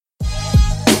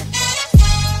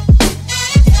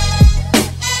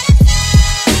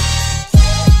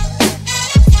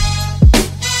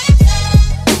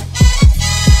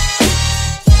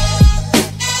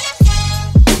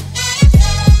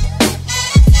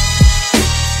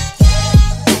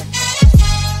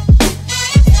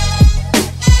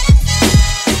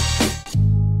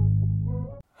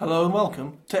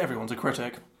welcome to Everyone's a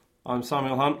Critic. I'm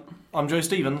Samuel Hunt. I'm Joe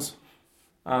Stevens.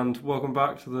 And welcome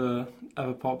back to the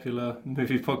ever-popular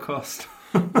movie podcast.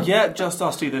 Yeah, just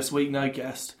us two this week, no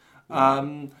guest.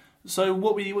 So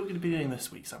what are we going to be doing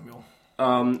this week, Samuel?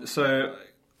 So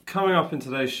coming up in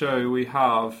today's show, we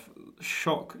have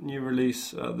shock new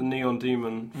release, The Neon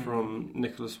Demon from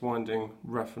Nicholas Winding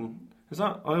Refn. Is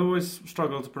that? I always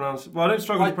struggle to pronounce it. Well, I don't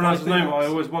struggle to pronounce his name, but I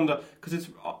always wonder, because it's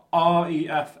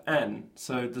R-E-F-N,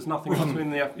 so there's nothing between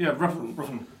the F. Yeah,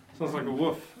 Refn. Sounds like a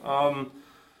woof.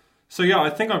 So yeah, I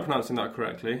think I'm pronouncing that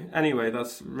correctly. Anyway,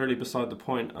 that's really beside the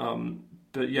point.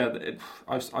 But yeah,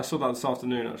 I saw that this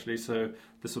afternoon actually, so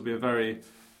this will be a very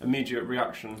immediate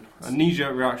reaction, a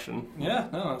knee-jerk reaction. Yeah,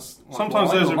 no, that's...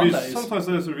 Sometimes those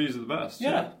reviews are the best.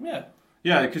 Yeah.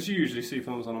 Yeah, because you usually see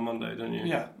films on a Monday, don't you?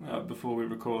 Yeah. Before we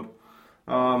record.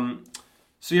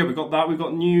 So yeah, we got that. We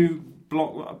got new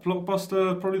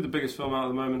blockbuster, probably the biggest film out at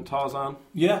the moment, Tarzan.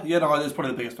 Yeah, no, it's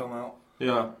probably the biggest film out.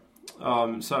 Yeah.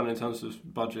 Certainly in terms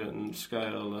of budget and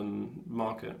scale and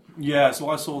market. Yeah, so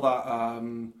I saw that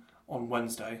on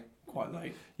Wednesday, quite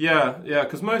late. Yeah,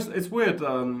 because it's weird,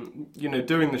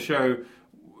 doing the show,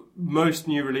 most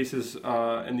new releases in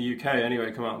the UK anyway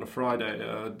come out on a Friday.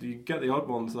 You get the odd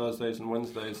ones Thursdays and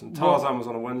Wednesdays, and Tarzan was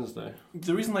on a Wednesday.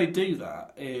 The reason they do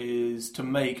that is to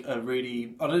make a really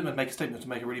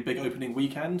big opening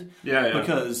weekend. Yeah.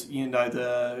 Because, an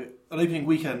opening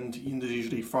weekend is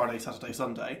usually Friday, Saturday,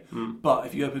 Sunday. But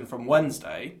if you open from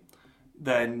Wednesday,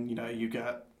 then, you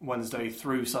get Wednesday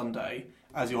through Sunday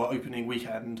as your opening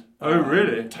weekend. Oh,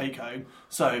 really? Take home.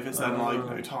 So if it's then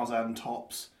Tarzan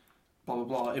tops, blah blah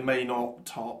blah, it may not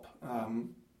top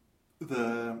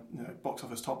the box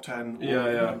office top 10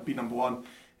 or be number one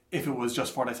if it was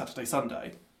just Friday, Saturday,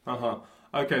 Sunday.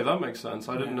 Okay, that makes sense.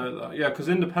 I didn't know that. Yeah, because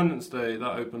Independence Day,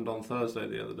 that opened on Thursday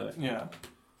the other day. Yeah.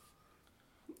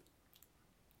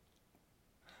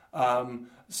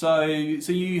 So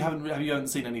you haven't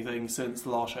seen anything since the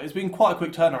last show? It's been quite a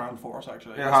quick turnaround for us,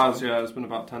 actually. It has, yeah. It's been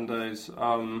about 10 days.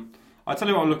 I tell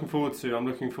you what I'm looking forward to. I'm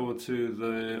looking forward to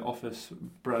The Office,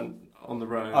 Brent on the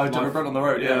Road. Oh, David Brent on the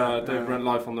Road, yeah. David Brent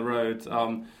live on the road.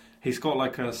 He's got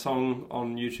like a song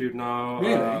on YouTube now.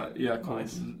 Really? Called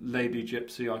Lady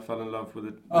Gypsy. I fell in love with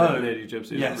it. Lady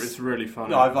Gypsy. Yes. It's really funny.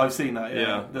 No, I've seen that,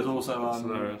 yeah. There's it's also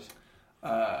hilarious.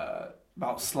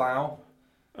 About Slough.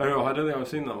 Oh, I don't think I've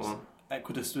seen that one.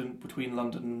 Equidistant between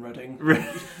London and Reading.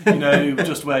 Really?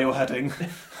 Just where you're heading.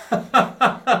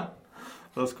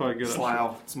 That's quite good.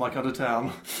 Slough. It's my kind of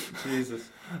town. Jesus.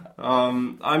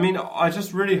 I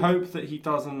just really hope that he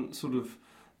doesn't sort of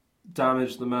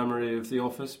damage the memory of The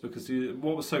Office, because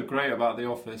what was so great about The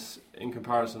Office in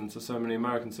comparison to so many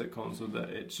American sitcoms was that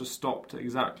it just stopped at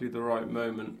exactly the right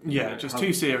moment. Yeah, just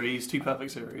two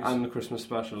perfect series. And the Christmas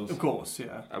specials. Of course,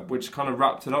 yeah. Which kind of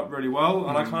wrapped it up really well,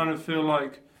 and I kind of feel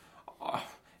like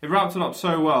it wrapped it up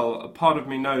so well. A part of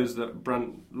me knows that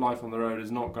Brent Life on the Road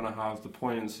is not going to have the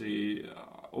poignancy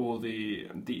or the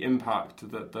impact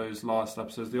that those last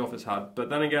episodes of The Office had. But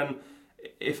then again,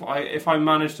 if I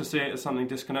manage to see it as something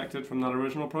disconnected from that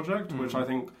original project, which I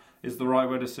think is the right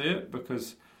way to see it,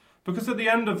 because at the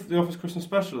end of The Office Christmas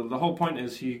special, the whole point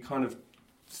is he kind of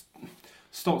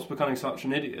stops becoming such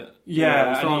an idiot.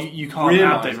 Yeah, and you can't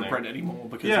have David Brent anymore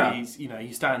because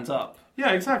he stands up.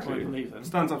 Yeah, exactly.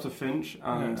 Stands up to Finch,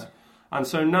 and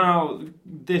so now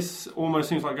this almost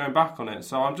seems like going back on it.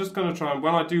 So I'm just going to try and,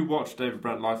 when I do watch David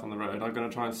Brent Life on the Road, I'm going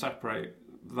to try and separate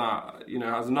that,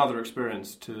 as another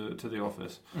experience to The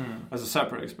Office, as a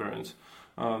separate experience,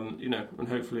 and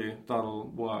hopefully that'll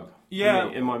work. Yeah,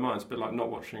 in my mind, it's a bit like not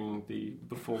watching the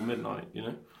Before Midnight,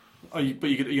 But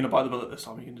you're going to bite the bullet this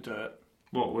time. You're going to do it.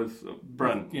 What, with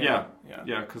Brent? Yeah.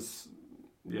 Because.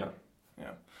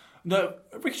 No,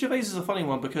 Ricky Gervais is a funny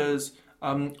one because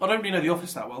I don't really know The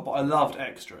Office that well, but I loved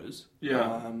Extras.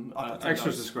 Yeah,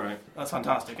 Extras is great. That's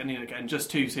fantastic. And again, just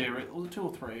two series, or two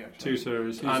or three actually. Two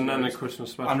series, and then a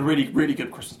Christmas special. And a really, really good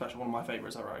Christmas special. One of my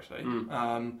favourites ever, actually.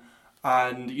 And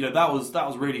that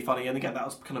was really funny. And again, that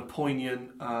was kind of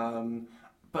poignant.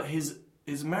 But his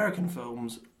American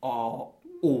films are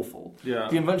awful. Yeah.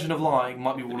 The Invention of Lying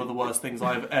might be one of the worst things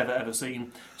I've ever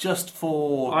seen. Just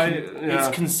for it's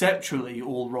conceptually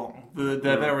all wrong. The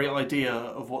very idea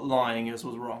of what lying is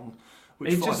was wrong,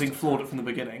 which I think flawed it from the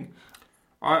beginning.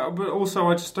 But also,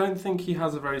 I just don't think he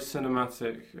has a very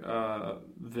cinematic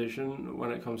vision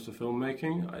when it comes to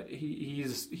filmmaking.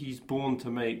 He's born to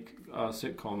make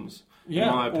sitcoms. Yeah,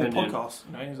 in my opinion. Or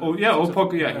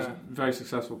podcasts. He's a very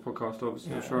successful podcast.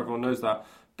 Obviously, I'm sure everyone knows that.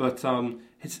 But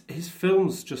his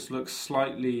films just look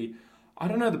slightly. I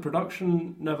don't know. The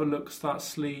production never looks that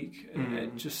sleek.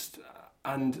 It just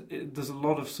there's a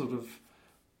lot of sort of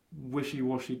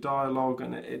wishy-washy dialogue,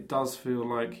 and it does feel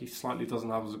like he slightly doesn't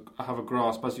have a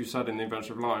grasp, as you said in The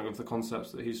Adventure of Lying, of the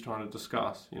concepts that he's trying to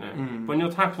discuss. You know, when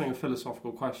you're tackling a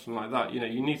philosophical question like that, you know,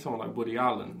 you need someone like Woody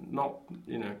Allen, not,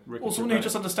 you know, Ricky or someone Gervais. who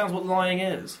just understands what lying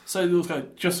is. So also,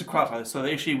 just to clarify, so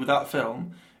the issue with that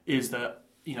film is that,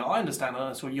 you know, I understand, and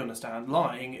that's what you understand.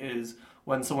 Lying is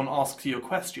when someone asks you a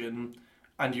question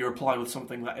and you reply with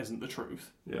something that isn't the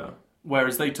truth. Yeah.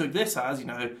 Whereas they took this as,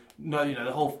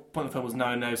 the whole point of the film was no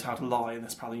one knows how to lie in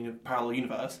this parallel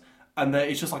universe, and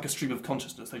it's just like a stream of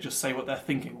consciousness. They just say what they're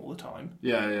thinking all the time.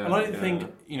 Yeah, yeah. And I don't think,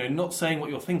 not saying what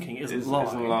you're thinking isn't lying.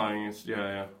 Isn't lying.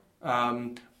 Yeah.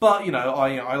 But,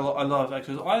 I love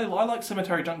Extras. I like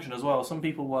Cemetery Junction as well. Some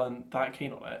people weren't that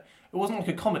keen on it. It wasn't like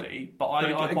a comedy, but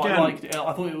I quite liked it.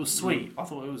 I thought it was sweet. I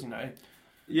thought it was,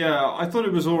 Yeah, I thought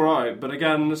it was alright, but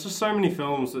again, there's just so many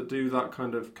films that do that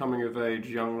kind of coming-of-age,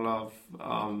 young love,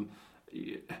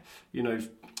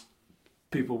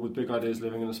 people with big ideas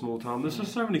living in a small town. There's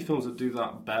just so many films that do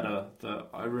that better that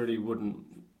I really wouldn't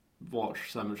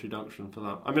watch Cemetery Junction for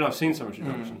that. I mean, I've seen Cemetery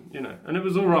Junction, and it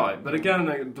was alright, but again,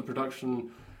 the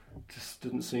production just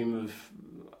didn't seem of...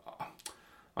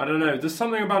 I don't know, there's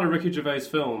something about a Ricky Gervais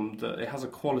film that it has a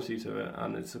quality to it,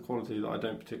 and it's a quality that I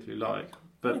don't particularly like.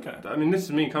 But, okay. I mean, this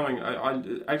is me coming...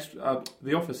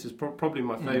 The Office is probably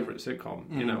my favourite sitcom.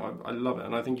 I love it,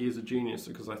 and I think he is a genius,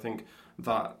 because I think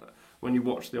that when you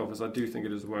watch The Office, I do think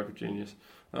it is a work of genius.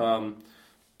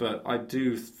 But I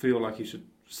do feel like he should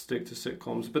stick to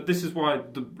sitcoms. But this is why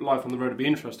the Life on the Road would be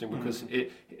interesting, because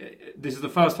this is the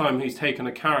first time he's taken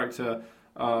a character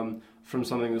from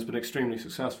something that's been extremely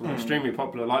successful, extremely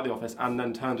popular, like The Office, and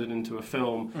then turned it into a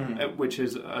film, which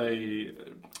is a...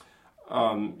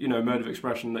 mode of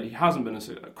expression that he hasn't been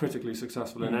critically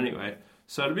successful in anyway.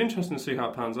 So it'll be interesting to see how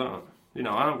it pans out. I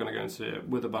am going to go and see it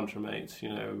with a bunch of mates,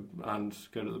 and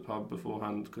go to the pub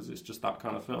beforehand, because it's just that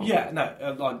kind of film. Yeah, no,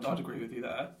 I'd agree with you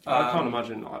there. I can't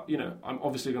imagine, I'm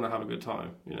obviously going to have a good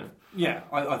time, Yeah,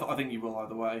 I think you will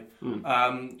either way.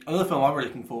 Another film I'm really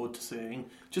looking forward to seeing,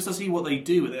 just to see what they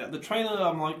do with it. The trailer,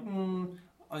 I'm like, I'm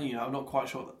not quite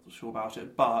sure about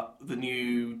it, but the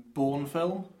new Bourne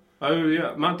film. Oh,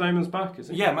 yeah, Matt Damon's back, is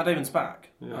he? Yeah, Matt Damon's back.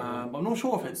 Yeah. I'm not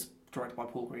sure if it's directed by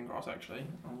Paul Greengrass, actually.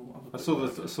 I saw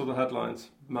the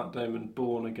headlines. Matt Damon,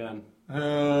 Born Again.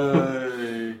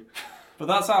 Hey. But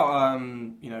that's out,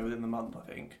 within the month, I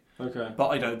think. Okay.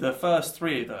 But, the first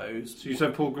three of those... So you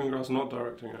said Paul Greengrass not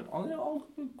directing it? I'll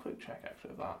do a quick check,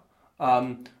 actually, of that.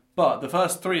 But the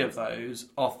first three of those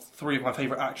are three of my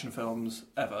favourite action films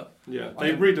ever. Yeah,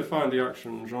 they redefined the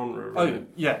action genre. Really. Oh,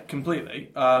 yeah,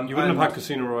 completely. You wouldn't have had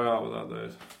Casino Royale without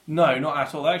those. No, not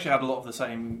at all. They actually had a lot of the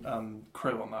same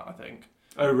crew on that, I think.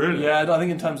 Oh, really? Yeah, I think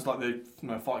in terms of like the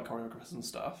fight choreographers and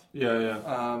stuff. Yeah.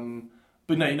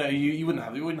 But no, you wouldn't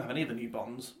have any of the new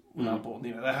Bonds without Bourne.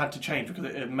 They had to change because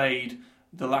it made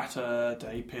the latter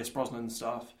day Pierce Brosnan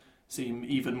stuff seem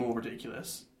even more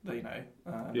ridiculous. Than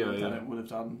it would have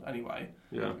done anyway.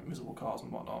 Yeah, invisible cars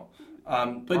and whatnot.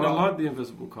 But I like the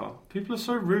invisible car. People are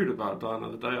so rude about Die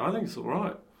Another Day. I think it's all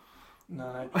right.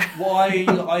 No, well,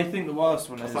 I think the worst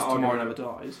one is Tomorrow Never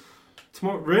Dies.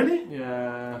 Tomorrow, really?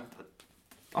 Yeah.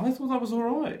 I thought that was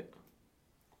all right.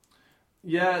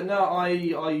 Yeah, no,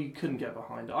 I couldn't get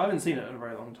behind it. I haven't seen it in a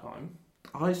very long time.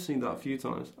 I've seen that a few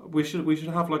times. We should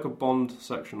have like a Bond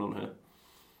section on here.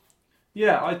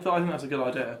 Yeah, I think that's a good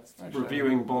idea. Actually.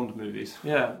 Reviewing Bond movies.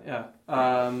 Yeah.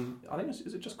 I think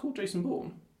is it just called Jason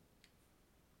Bourne?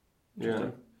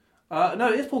 Yeah.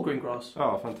 No, it is Paul Greengrass.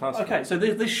 Oh, fantastic. Okay, so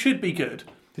this should be good.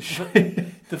 The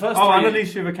first and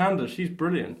Alicia Vikander, she's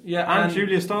brilliant. Yeah, and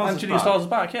Julia Stiles. And Julia Stiles is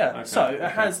back. Yeah. Okay, so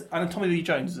it has, and Tommy Lee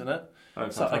Jones is in it. Oh,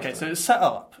 so it's set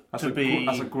up as to be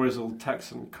as a grizzled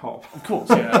Texan cop. Of course,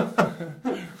 yeah.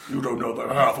 You don't know the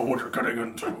half of what you're getting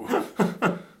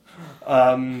into.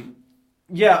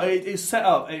 Yeah, it's set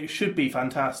up. It should be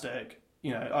fantastic.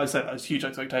 I said there's huge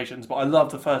expectations, but I love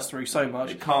the first three so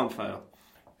much. It can't fail.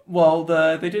 Well,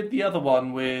 they did the other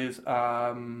one with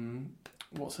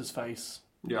what's his face?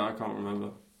 Yeah, I can't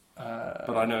remember.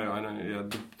 But I know. Yeah,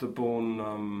 the Bourne.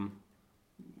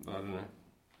 I don't know.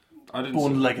 I didn't.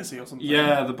 Bourne Legacy or something.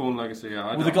 Yeah, the Bourne Legacy.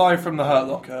 Yeah, with the guy from the Hurt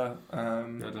Locker. I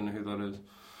don't know who that is.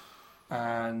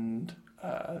 And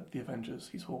the Avengers.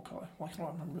 He's Hawkeye. Why can't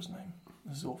I remember his name?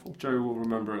 This is awful. Joe will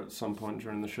remember it at some point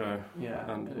during the show. Yeah,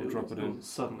 and we'll drop it in. It'll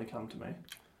suddenly come to me.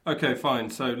 Okay, fine.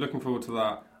 So looking forward to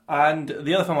that. And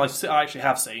the other film I actually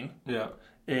have seen. Yeah.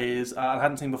 Is I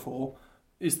hadn't seen before.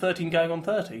 Is 13 Going on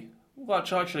 30,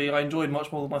 which actually I enjoyed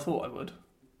much more than I thought I would.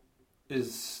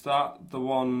 Is that the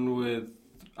one with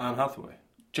Anne Hathaway?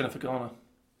 Jennifer Garner.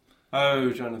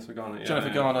 Oh, Jennifer Garner. Yeah,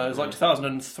 Jennifer Garner. It's like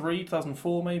 2003,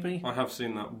 2004 maybe. I have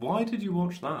seen that. Why did you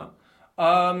watch that?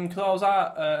 Because I was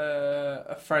at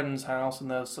a friend's house and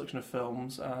there was a selection of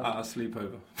films. At a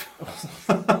sleepover.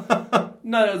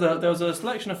 No, there was a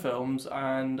selection of films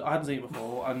and I hadn't seen it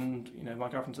before, and my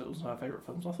girlfriend said it was her favourite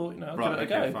films. I thought, I'll give it a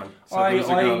go. Fine. So there was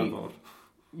a girl involved.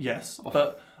 Yes,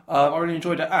 but I really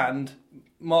enjoyed it, and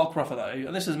Mark Ruffalo,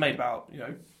 and this is made about,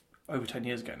 over 10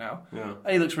 years ago now. Yeah.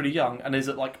 He looks really young and is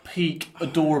at like peak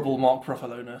adorable Mark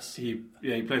Ruffalo-ness. He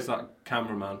plays that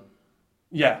cameraman.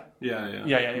 Yeah.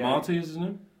 Yeah. Marty is his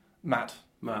name? Matt.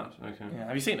 Okay. Yeah.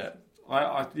 Have you seen it?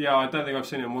 I don't think I've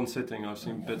seen it in one sitting. I've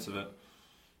seen bits of it.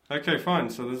 Okay, fine.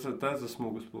 So there's a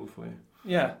smorgasbord for you.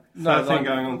 Yeah. 13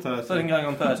 going on 30. 13 going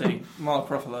on 30. Mark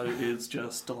Ruffalo is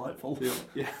just delightful.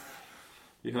 Yeah.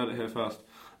 You heard it here first.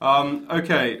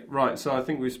 Okay, right. So I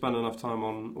think we've spent enough time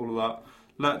on all of that.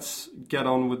 Let's get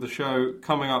on with the show.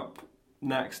 Coming up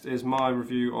next is my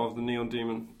review of The Neon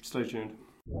Demon. Stay tuned.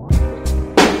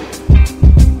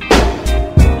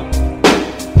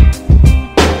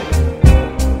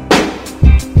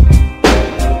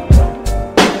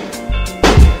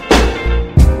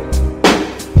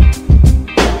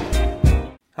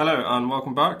 Hello and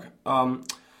welcome back.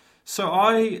 So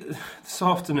I, this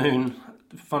afternoon,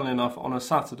 funnily enough, on a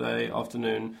Saturday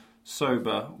afternoon,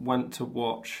 sober, went to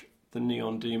watch The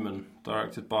Neon Demon,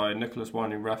 directed by Nicholas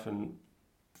Winding Refn,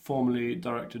 formerly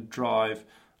directed Drive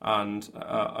and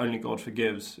Only God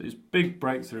Forgives. His big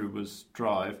breakthrough was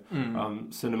Drive,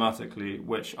 cinematically,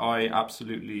 which I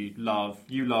absolutely love.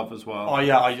 You love as well. Oh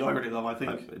yeah, I really love. I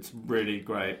think it's really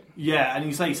great. Yeah, and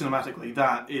you say cinematically,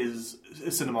 that is a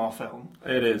cinema film.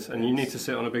 It is, and you need to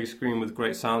sit on a big screen with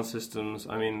great sound systems.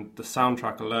 I mean, the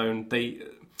soundtrack alone. The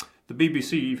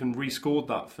BBC even rescored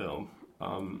that film.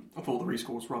 I thought the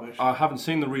rescore was rubbish. I haven't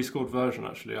seen the rescored version,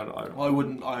 actually. I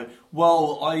wouldn't. I'd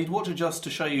watch it just to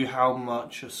show you how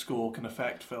much a score can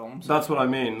affect films. That's what I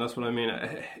mean.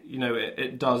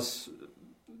 It does.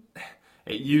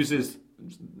 It uses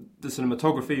the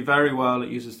cinematography very well. It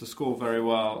uses the score very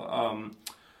well,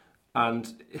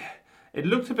 and it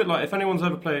looked a bit like, if anyone's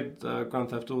ever played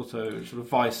Grand Theft Auto, sort of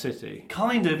Vice City.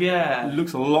 Kind of, yeah. It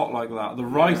looks a lot like that. The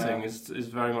writing is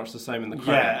very much the same in the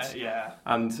credits. Yeah.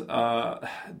 And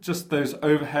just those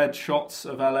overhead shots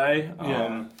of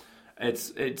LA.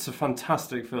 It's a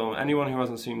fantastic film. Anyone who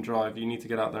hasn't seen Drive, you need to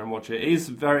get out there and watch it.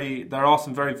 There are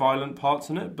some very violent parts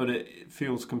in it, but it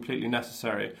feels completely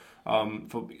necessary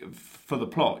for the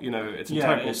plot. It's integral to the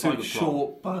plot. It's like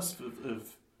short bursts of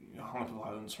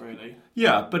hyper-violence, really.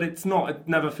 Yeah, but it's not. It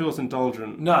never feels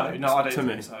indulgent. No, I don't think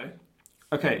me. so.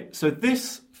 Okay, so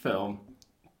this film,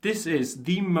 this is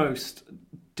the most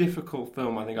difficult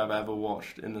film I think I've ever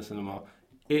watched in the cinema.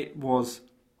 It was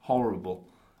horrible.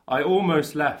 I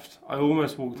almost left. I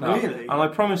almost walked out. Really? And I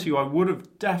promise you, I would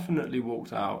have definitely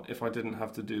walked out if I didn't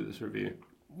have to do this review.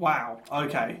 Wow.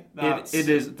 Okay. It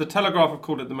is. The Telegraph have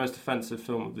called it the most offensive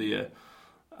film of the year,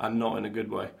 and not in a good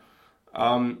way.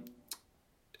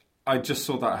 I just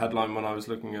saw that headline when I was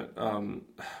looking at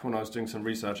when I was doing some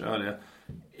research earlier.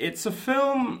 It's a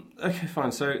film. Okay,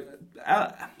 fine. So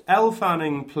Elle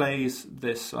Fanning plays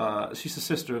this. She's the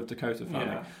sister of Dakota Fanning.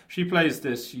 Yeah. She plays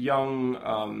this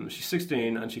young. She's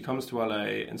 16 and she comes to LA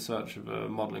in search of a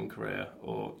modelling career.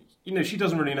 Or she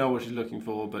doesn't really know what she's looking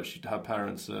for, but her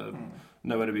parents are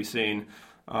nowhere to be seen.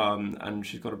 And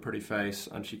she's got a pretty face,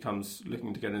 and she comes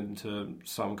looking to get into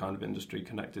some kind of industry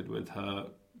connected with her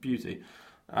beauty.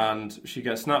 And she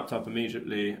gets snapped up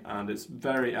immediately, and it's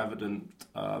very evident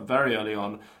very early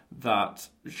on that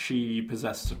she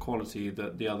possesses a quality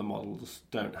that the other models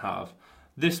don't have.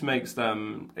 This makes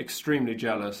them extremely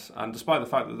jealous, and despite the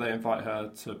fact that they invite her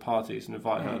to parties and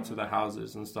invite her to their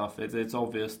houses and stuff, it's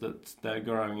obvious that they're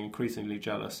growing increasingly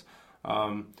jealous.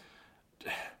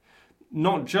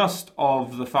 Not just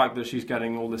of the fact that she's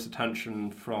getting all this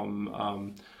attention from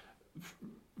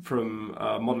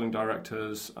modelling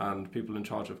directors and people in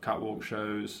charge of catwalk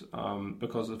shows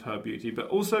because of her beauty, but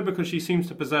also because she seems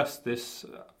to possess this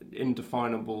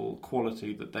indefinable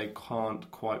quality that they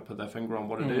can't quite put their finger on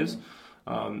what it is.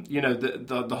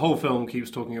 The whole film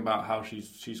keeps talking about how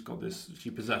she's got this,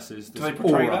 she possesses this aura. Do they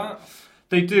portray that?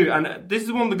 They do, and this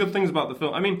is one of the good things about the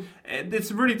film. I mean,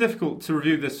 it's really difficult to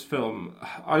review this film.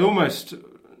 I almost,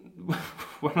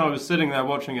 when I was sitting there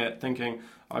watching it, thinking,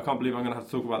 I can't believe I'm going to have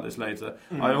to talk about this later.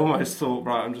 I almost thought,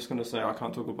 right, I'm just going to say I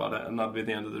can't talk about it, and that'd be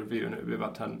the end of the review, and it would be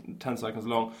about 10 seconds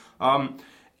long.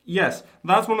 Yes,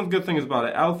 that's one of the good things about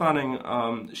it. Elle Fanning,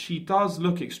 she does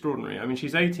look extraordinary. I mean,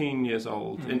 she's 18 years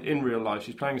old in real life.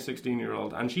 She's playing a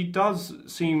 16-year-old, and she does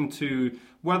seem to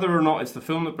whether or not it's the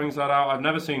film that brings that out, I've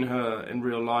never seen her in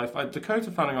real life.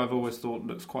 Dakota Fanning, I've always thought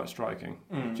looks quite striking.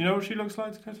 Do you know what she looks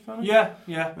like, Dakota Fanning? Yeah.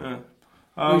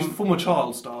 Well, she's a former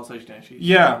child star, so she's...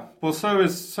 Yeah. Well, so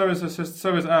is her sister,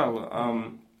 so is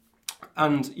Elle.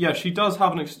 And yeah, she does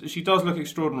look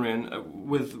extraordinary, and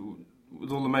with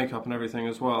all the makeup and everything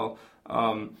as well.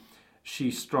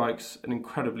 She strikes an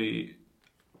incredibly...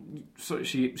 So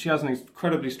she has an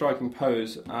incredibly striking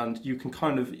pose, and you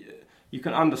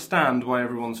can understand why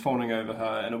everyone's fawning over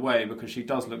her in a way, because she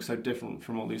does look so different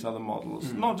from all these other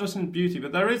models. Not just in beauty,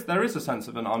 but there is a sense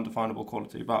of an undefinable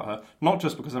quality about her. Not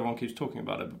just because everyone keeps talking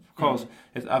about it, but because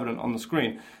it's evident on the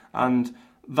screen, and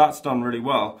that's done really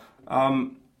well.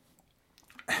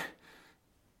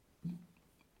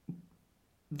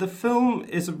 The film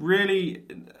is really,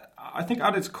 I think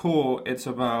at its core, it's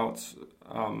about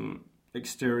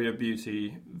exterior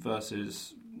beauty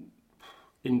versus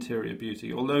interior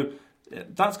beauty, although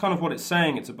that's kind of what it's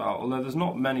saying it's about, although there's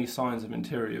not many signs of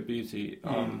interior beauty.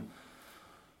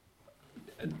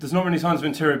 There's not many signs of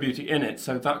interior beauty in it,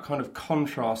 so that kind of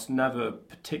contrast never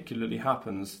particularly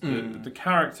happens.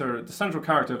 The central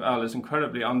character of Elle is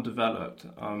incredibly undeveloped.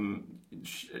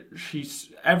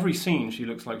 She's every scene she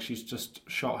looks like she's just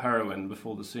shot heroin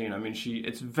before the scene. I mean,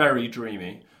 it's very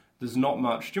dreamy. There's not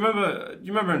much. Do you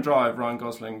remember in Drive, Ryan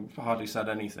Gosling hardly said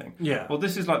anything? Yeah. Well,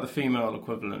 this is like the female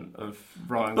equivalent of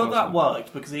Ryan Gosling. But that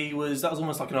worked because that was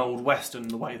almost like an old Western,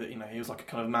 the way that, he was like a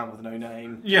kind of man with no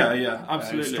name. Yeah,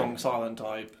 absolutely. Strong, silent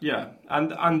type. Yeah,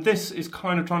 and this is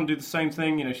kind of trying to do the same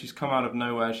thing. She's come out of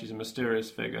nowhere. She's a mysterious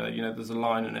figure. there's a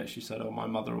line in it. She said, "Oh, my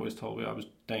mother always told me I was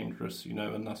dangerous,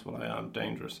 and that's what I am,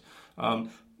 dangerous."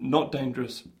 Not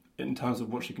dangerous in terms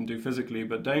of what she can do physically,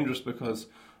 but dangerous because...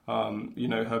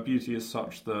 her beauty is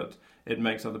such that it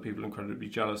makes other people incredibly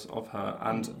jealous of her.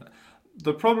 And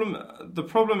the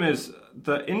problem is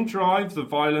that in Drive, the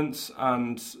violence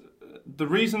and the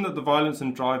reason that the violence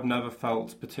in Drive never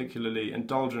felt particularly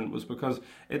indulgent was because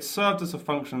it served as a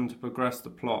function to progress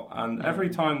the plot. And every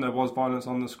time there was violence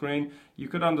on the screen, you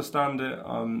could understand it.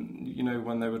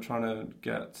 When they were trying to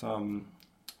get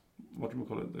what do we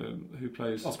call it? Who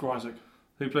plays Oscar Isaac?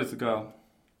 Who plays the girl?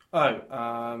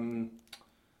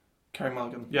 Carey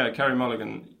Mulligan. Yeah, Carey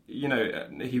Mulligan.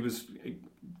 He was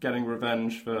getting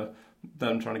revenge for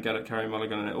them trying to get at Carey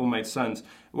Mulligan, and it all made sense.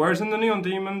 Whereas in The Neon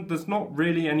Demon, there's not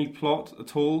really any plot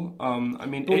at all.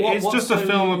 It's just a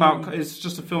film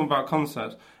about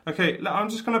concept. Okay, I'm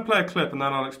just going to play a clip, and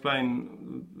then I'll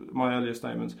explain my earlier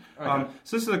statements. Okay.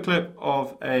 So this is a clip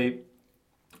of a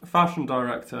fashion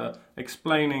director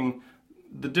explaining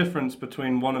the difference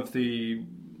between one of the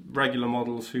regular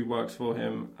models who works for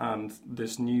him and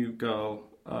this new girl,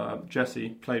 Jessie,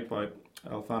 played by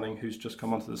Elle Fanning, who's just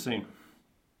come onto the scene.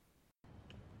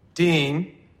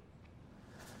 Dean,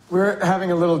 we're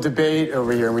having a little debate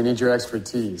over here and we need your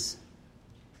expertise.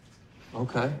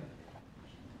 Okay.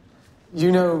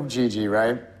 You know Gigi,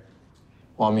 right?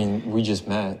 Well, we just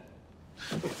met.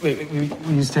 Wait,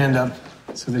 will you stand up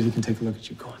so that he can take a look at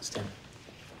you? Go on, stand up.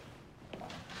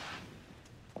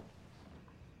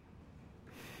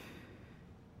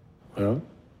 Well?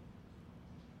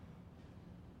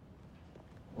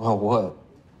 Well, what?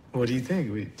 What do you think?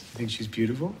 Do you think she's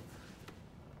beautiful?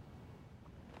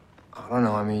 I don't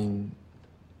know,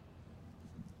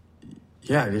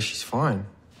 yeah, I guess she's fine.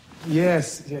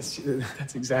 Yes,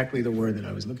 that's exactly the word that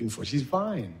I was looking for. She's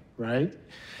fine, right?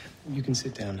 You can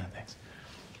sit down now, thanks.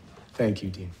 Thank you,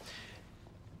 Dean.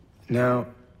 Now,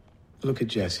 look at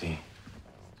Jessie.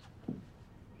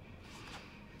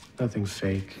 Nothing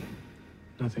fake.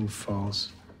 Nothing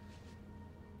false.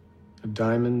 A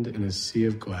diamond in a sea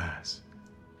of glass.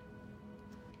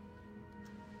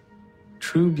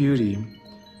 True beauty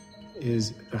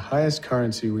is the highest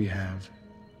currency we have.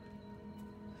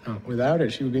 Now, without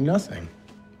it, she would be nothing.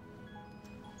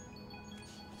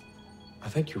 I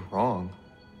think you're wrong.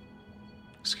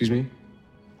 Excuse me?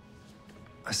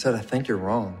 I said I think you're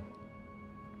wrong.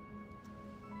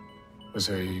 Well,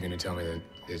 so are you going to tell me that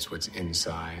it's what's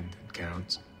inside that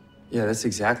counts? Yeah, that's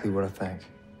exactly what I think.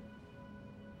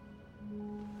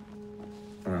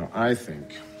 Well, I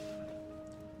think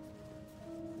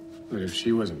that if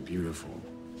she wasn't beautiful,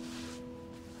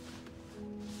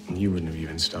 you wouldn't have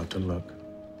even stopped to look.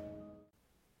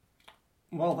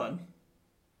 Well then.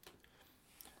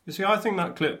 You see, I think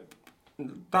that clip,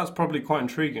 that's probably quite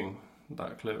intriguing,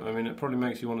 that clip. It probably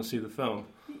makes you want to see the film.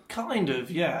 Kind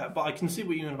of, yeah, but I can see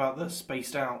what you mean about the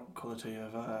spaced out quality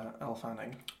of Elle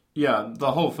Fanning. Yeah,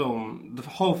 the whole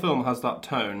film has that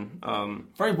tone.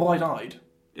 Very wide-eyed.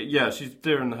 Yeah, she's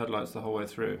deer in the headlights the whole way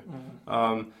through.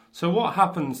 So what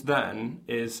happens then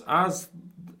is, as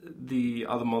the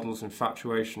other models'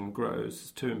 infatuation grows,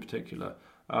 two in particular,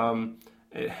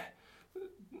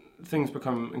 things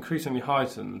become increasingly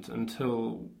heightened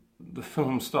until the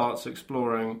film starts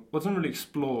exploring. Well, it doesn't really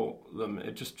explore them.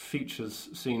 It just features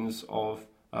scenes of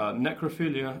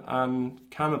necrophilia and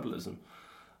cannibalism.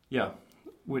 Yeah,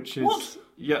 which is What?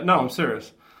 Yeah, no, I'm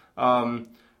serious.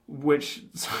 Which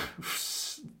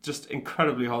just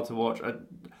incredibly hard to watch.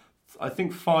 I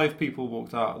think 5 people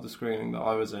walked out of the screening that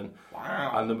I was in.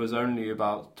 Wow. And there was only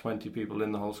about 20 people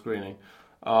in the whole screening.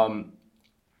 I've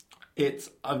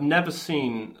never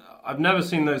seen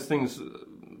those things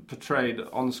portrayed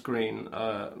on screen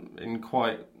in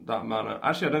quite that manner.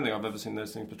 Actually, I don't think I've ever seen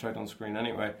those things portrayed on screen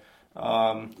anyway.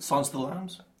 Silence of the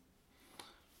Lambs?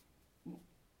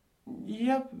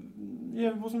 Yeah,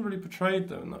 it wasn't really portrayed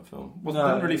though in that film. No,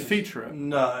 Didn't really feature it.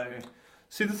 No.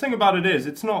 See, the thing about it is,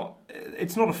 it's not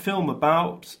a film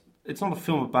about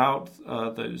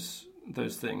those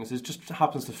things. It just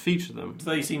happens to feature them. Do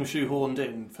they seem shoehorned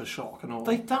in for shock and all?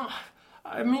 They don't.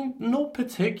 I mean, not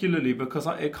particularly, because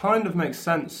it kind of makes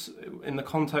sense in the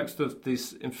context of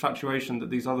this infatuation that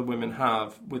these other women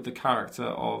have with the character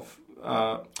of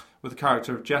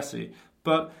Jessie.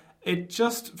 But it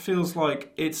just feels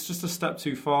like it's just a step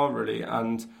too far, really.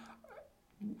 And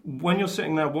when you're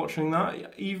sitting there watching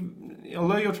that,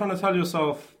 although you're trying to tell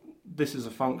yourself this is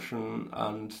a function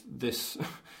and this.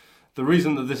 The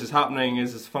reason that this is happening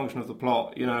is a function of the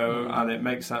plot, and it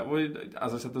makes sense. Well,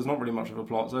 as I said, there's not really much of a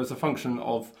plot, so it's a function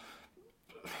of,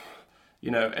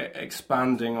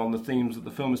 expanding on the themes that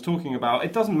the film is talking about.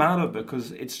 It doesn't matter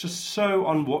because it's just so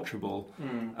unwatchable,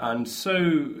 and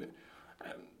so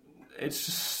it's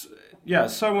just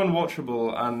so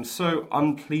unwatchable and so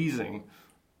unpleasing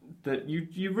that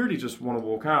you really just want to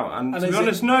walk out. And to be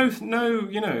honest,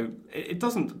 it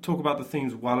doesn't talk about the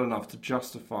themes well enough to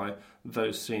justify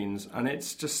those scenes. And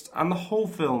it's just, and the whole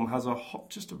film has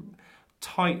just a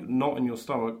tight knot in your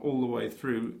stomach all the way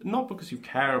through. Not because you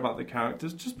care about the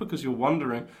characters, just because you're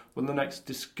wondering when the next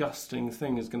disgusting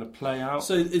thing is going to play out.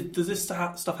 So does this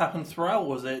stuff happen throughout,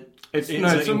 or is it? It's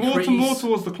more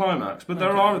towards the climax, but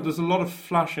there's a lot of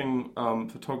flashing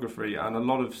photography and a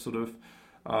lot of sort of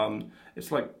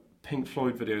it's like Pink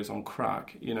Floyd videos on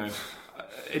crack,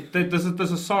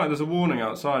 There's a warning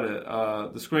outside it,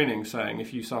 the screening, saying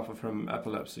if you suffer from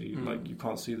epilepsy, you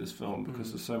can't see this film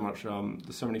because there's so much,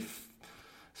 there's so many.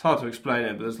 It's hard to explain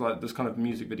it, but there's kind of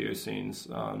music video scenes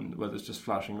where there's just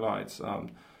flashing lights. I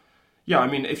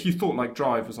mean, if you thought like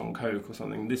Drive was on coke or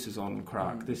something, this is on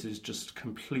crack. This is just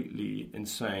completely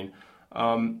insane.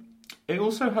 It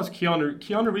also has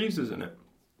Keanu Reeves is in it,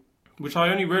 which I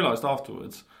only realised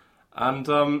afterwards. And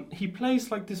he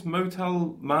plays like this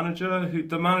motel manager,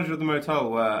 the manager of the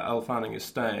motel where Elle Fanning is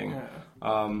staying.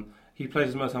 Yeah. He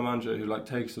plays a motel manager who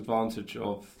takes advantage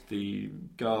of the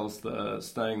girls that are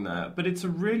staying there. But it's a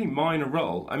really minor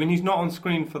role. I mean, he's not on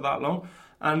screen for that long,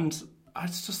 and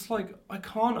it's just I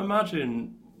can't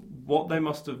imagine what they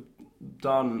must have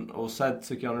done or said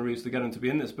to Keanu Reeves to get him to be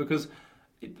in this, because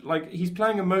he's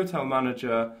playing a motel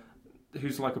manager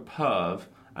who's like a perv.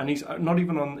 And he's not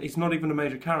even a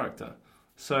major character.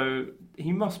 So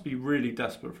he must be really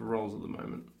desperate for roles at the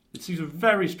moment. It seems a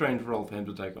very strange role for him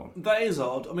to take on. That is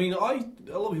odd. I mean, a lot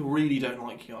of people really don't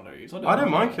like Keanu Reeves. I don't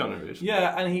mind Keanu Reeves.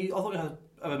 Yeah, and I thought he had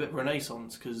a bit of a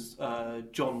renaissance because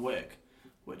John Wick,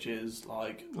 which is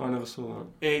I never saw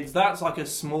that. That's like a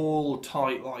small,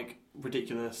 tight,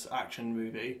 ridiculous action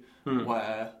movie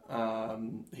where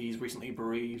he's recently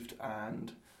bereaved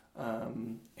and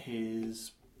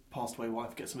his passed away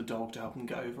wife gets him a dog to help him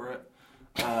get over it,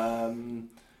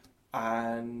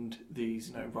 and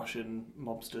these Russian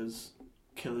mobsters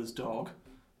kill his dog.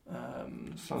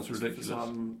 Sounds ridiculous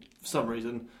for some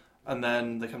reason, and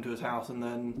then they come to his house, and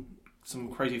then some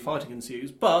crazy fighting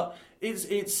ensues. But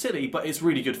it's silly, but it's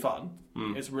really good fun.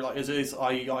 It's really I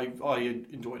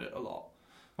enjoyed it a lot.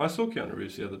 I saw Keanu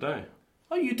Reeves the other day.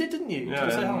 Oh, you did, didn't you? Yeah,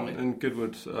 did say hi? In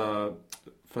Goodwood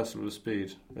Festival of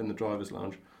Speed in the Drivers'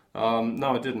 Lounge.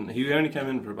 No, I didn't. He only came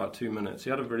in for about 2 minutes. He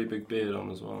had a really big beard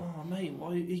on as well. Oh, mate,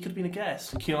 he could have been a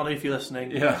guest. Keanu, if you're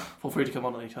listening, feel free to come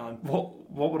on any time.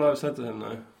 What would I have said to him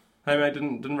though? Hey mate,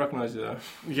 didn't recognise you though.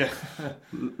 Yeah.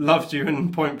 Loved you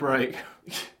in Point Break.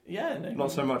 Yeah. No,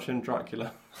 not so much in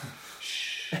Dracula.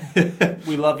 Shh.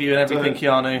 We love you and everything,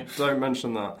 Keanu. Don't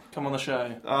mention that. Come on the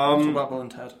show. Talk about Bill and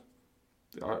Ted.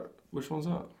 Which one's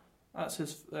that? That's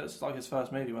his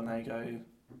first movie when they go. Him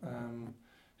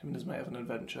and his mate have an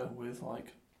adventure with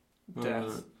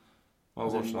death. I'll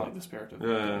watch that. The spirit of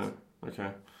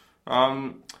Okay.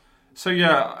 So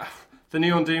yeah, the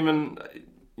Neon Demon.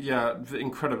 Yeah,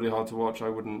 incredibly hard to watch. I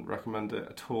wouldn't recommend it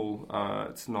at all.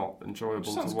 It's not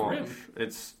enjoyable to watch. Grim.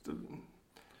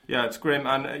 It's grim,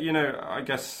 and I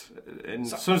guess in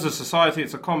terms of society,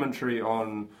 it's a commentary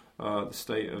on the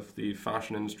state of the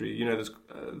fashion industry.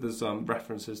 There's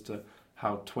references to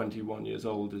how 21 years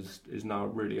old is now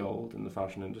really old in the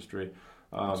fashion industry.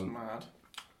 That's mad.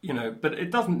 But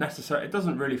it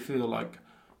doesn't really feel like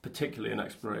particularly an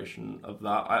exploration of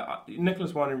that.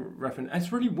 Nicholas Winding Refn,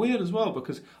 it's really weird as well,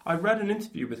 because I read an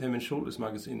interview with him in Shortlist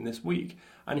magazine this week,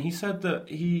 and he said that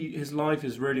his life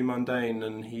is really mundane,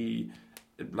 and he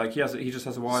just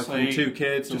has a wife and 2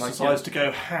 kids, and decides to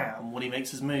go ham when he makes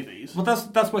his movies. Well,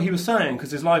 that's what he was saying, because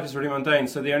his life is really mundane.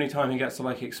 So the only time he gets to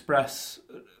express,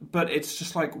 but it's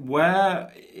just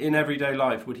where in everyday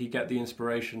life would he get the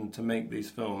inspiration to make these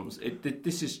films?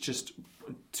 This is just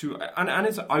too, and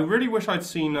it's. I really wish I'd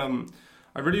seen.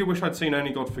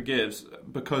 Only God Forgives,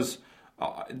 because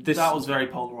that was very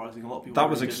polarising. A lot of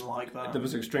people didn't like that. That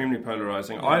was extremely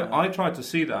polarising. Yeah. I tried to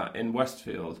see that in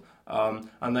Westfield,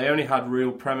 and they only had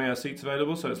real premiere seats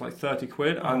available, so it's like 30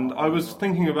 quid. And I was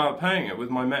thinking about paying it with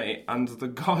my mate, and the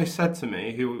guy said to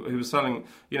me, who was selling,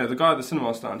 the guy at the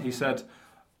cinema stand, he said,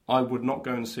 I would not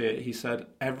go and see it. He said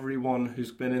everyone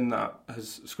who's been in that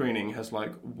screening has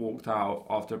walked out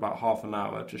after about half an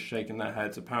hour, just shaking their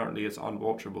heads. Apparently it's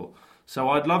unwatchable. So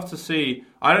I'd love to see,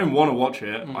 I don't want to watch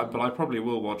it, but I probably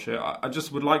will watch it. I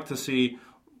just would like to see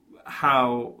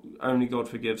how Only God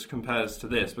Forgives compares to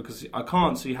this, because I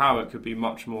can't see how it could be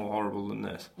much more horrible than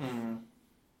this.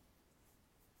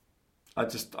 I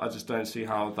just don't see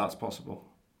how that's possible.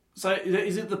 So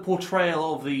is it the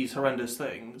portrayal of these horrendous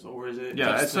things, or is it?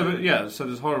 So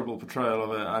there's horrible portrayal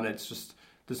of it, and it's just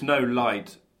there's no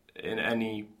light in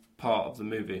any part of the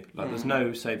movie. There's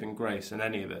no saving grace in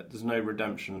any of it. There's no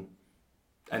redemption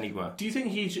anywhere. Do you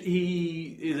think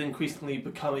he is increasingly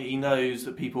becoming? He knows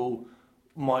that people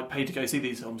might pay to go see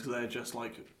these films because they're just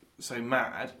so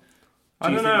mad. I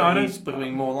don't know. I He's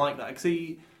becoming more like that because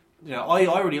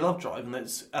I really love Drive, and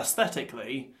it's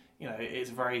aesthetically. It's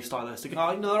very stylistic. There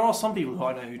are some people who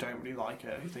I know who don't really like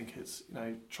it, who think it's,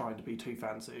 trying to be too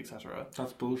fancy, etc.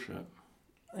 That's bullshit.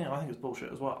 I think it's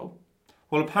bullshit as well.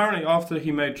 Well, apparently after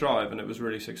he made Drive and it was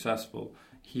really successful,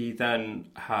 he then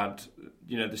had,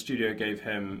 the studio gave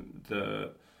him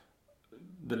the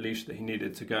leash that he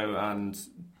needed to go and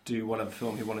do whatever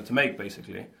film he wanted to make,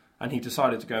 basically. And he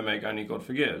decided to go make Only God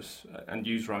Forgives and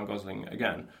use Ryan Gosling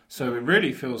again. So it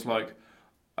really feels like,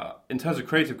 in terms of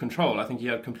creative control, I think he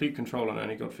had complete control on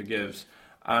Only God Forgives,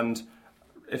 and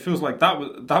it feels like that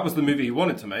was the movie he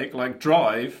wanted to make.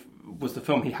 Drive was the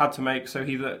film he had to make, so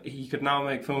he could now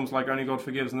make films like Only God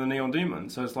Forgives and The Neon Demon.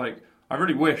 So it's I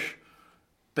really wish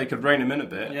they could rein him in a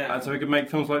bit, and so he could make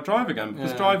films like Drive again,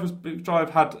 because Drive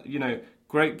had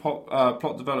great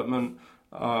plot development,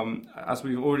 as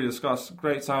we've already discussed,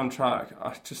 great soundtrack.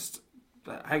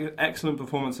 Excellent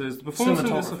performances. The performances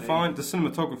in this are fine. The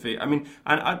cinematography,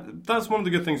 that's one of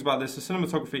the good things about this. The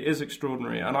cinematography is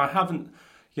extraordinary, and I haven't,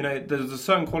 there's a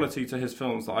certain quality to his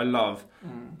films that I love,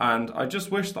 and I just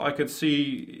wish that I could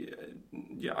see.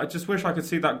 I just wish I could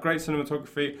see that great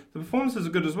cinematography. The performances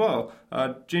are good as well.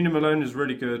 Gina Malone is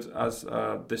really good as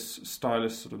this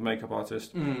stylist, sort of makeup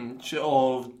artist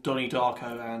of Donnie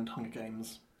Darko and Hunger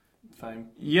Games fame.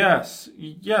 Yes,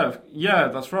 yeah,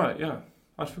 that's right. Yeah.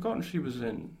 I'd forgotten she was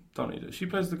in Donnie. She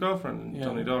plays the girlfriend in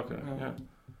Donnie Darko. Yeah.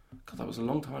 God, that was a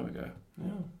long time ago.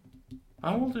 Yeah.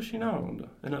 How old is she now, I wonder?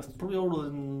 In her probably older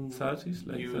than 30s,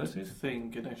 late 30s? You would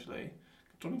think initially.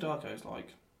 Donnie Darko's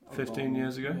 15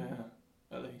 years ago?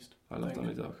 Yeah, at least. I love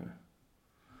Donnie Darko.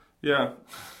 Yeah.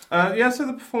 So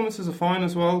the performances are fine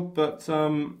as well, but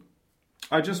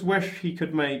I just wish he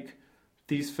could make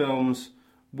these films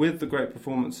with the great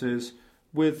performances,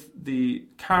 with the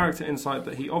character insight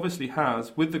that he obviously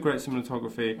has, with the great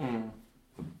cinematography,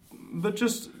 but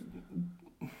just,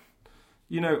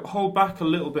 hold back a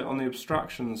little bit on the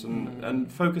abstractions and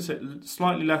focus it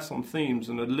slightly less on themes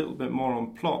and a little bit more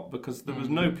on plot, because there was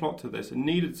no plot to this. It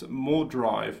needed more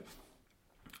drive.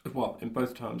 Well, in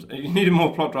both terms. It needed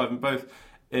more plot drive in both,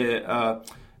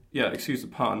 excuse the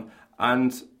pun,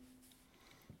 and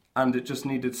it just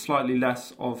needed slightly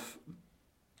less of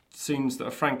scenes that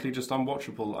are frankly just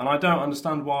unwatchable, and I don't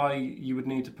understand why you would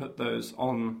need to put those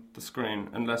on the screen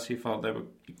unless you felt they were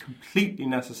completely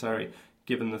necessary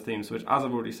given the themes, which, as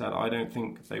I've already said, I don't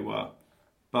think they were.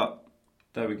 But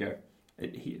there we go.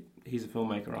 He's a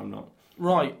filmmaker, I'm not.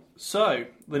 Right, so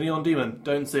The Neon Demon,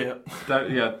 don't see it.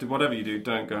 Whatever you do,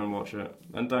 don't go and watch it,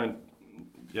 and don't.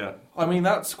 Yeah.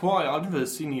 That's quite... I've never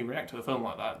seen you react to a film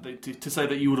like that. To say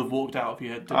that you would have walked out if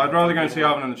you had... I'd rather go and see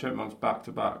Alvin and the Chipmunks back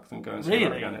to back than go and see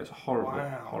that again. It's horrible.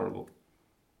 Wow. Horrible.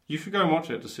 You should go and watch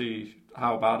it to see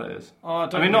how bad it is. Oh,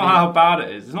 I mean, not how bad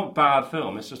it is. It's not a bad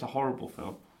film. It's just a horrible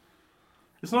film.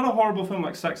 It's not a horrible film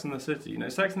like Sex and the City. You know,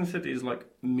 Sex and the City is like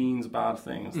means bad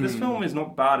things. This film is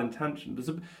not bad intention.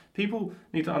 People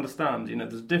need to understand. You know,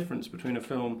 there's a difference between a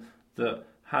film that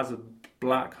has a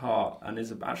black heart and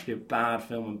is actually a bad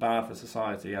film and bad for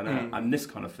society, and this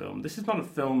kind of film. This is not a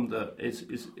film that is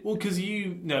well, because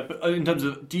but in terms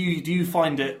of do you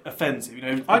find it offensive? You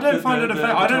know, I don't find it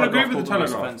offensive. I don't agree with the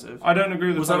Telegraph. Offensive. I don't agree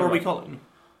with the Telegraph. Was that Robbie Collin?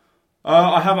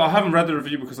 I haven't read the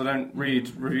review because I don't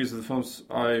read reviews of the films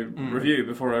I review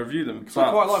before I review them. I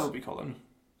quite like Robbie Collin.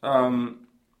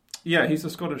 Yeah, he's the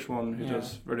Scottish one who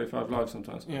does Radio 5 Live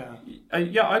sometimes. Yeah.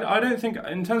 I don't think,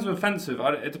 in terms of offensive,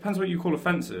 it depends what you call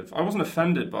offensive. I wasn't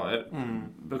offended by it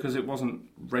because it wasn't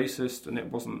racist and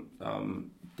it wasn't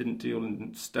didn't deal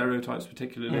in stereotypes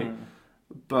particularly.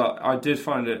 But I did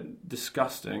find it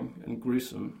disgusting and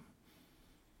gruesome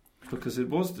because it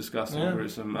was disgusting and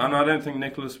gruesome. And I don't think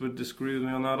Nicholas would disagree with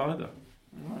me on that either.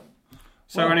 Right.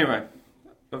 So anyway,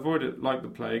 avoid it like the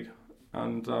plague,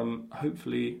 and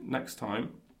hopefully next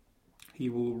time he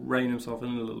will rein himself in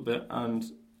a little bit, and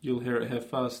you'll hear it here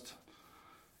first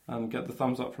and get the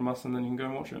thumbs up from us, and then you can go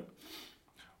and watch it.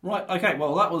 Right, okay,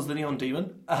 well that was The Neon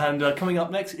Demon, and coming up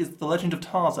next is The Legend of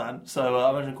Tarzan, so I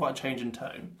imagine quite a change in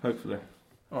tone. Hopefully.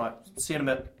 Alright, see you in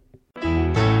a bit.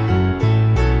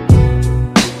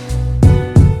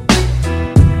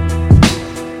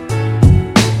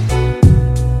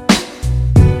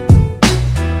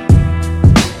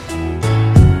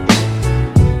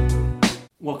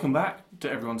 Welcome back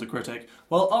to Everyone's a Critic.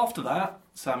 Well, after that,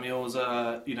 Samuel's,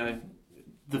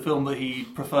 the film that he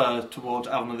preferred to watch,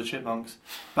 Alvin and the Chipmunks,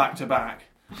 back to back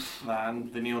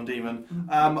than The Neon Demon.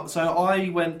 So I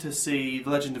went to see The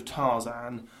Legend of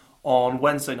Tarzan on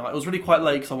Wednesday night. It was really quite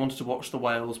late because I wanted to watch the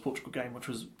Wales-Portugal game, which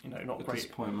was, not great.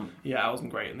 Disappointment. Yeah, it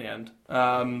wasn't great in the end.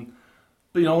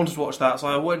 But I wanted to watch that, so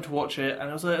I went to watch it, and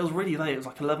it was really late. It was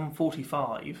like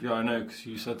 11:45. Yeah, I know, because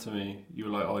you said to me, you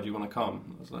were like, "Oh, do you want to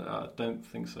come?" I was like, "I don't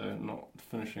think so. I'm not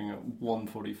finishing at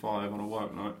 1:45 on a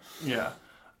work night." Yeah.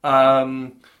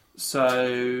 So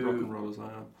rock and roll as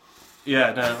I am.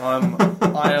 Yeah, no,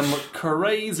 I am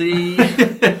crazy.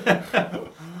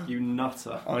 You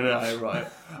nutter. I know,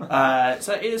 right?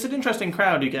 So it's an interesting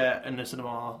crowd you get in the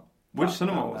cinema. Which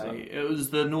cinema was it? It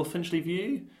was the North Finchley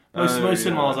View. Most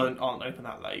cinemas aren't open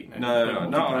that late. No,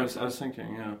 I was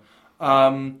thinking, yeah.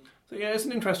 So yeah, it's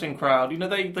an interesting crowd.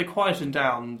 They quietened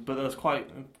down, but there was quite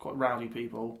rowdy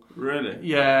people. Really?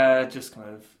 Yeah, just kind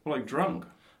of like drunk.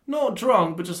 Not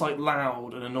drunk, but just like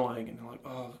loud and annoying, and like,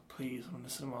 oh, please, I'm in the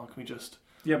cinema. Can we just?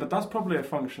 Yeah, but that's probably a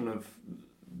function of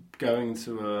going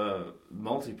to a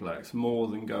multiplex more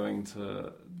than going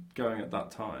at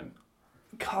that time.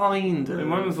 Kind of.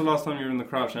 When was the last time you were in the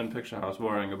Crouch End Picture House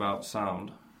worrying about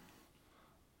sound?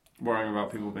 Worrying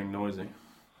about people being noisy?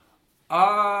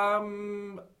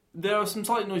 There were some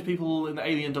slightly noisy people in the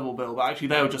Alien Double Bill, but actually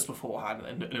they were just beforehand,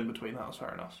 and in between that was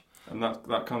fair enough. And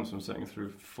that comes from sitting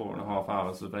through 4.5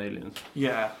 hours of Aliens.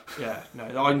 Yeah. No,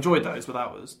 I enjoyed those, but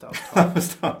that was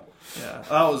tough. Yeah,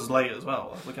 that was late as well.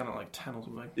 I was looking at like 10 or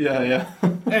something. Yeah.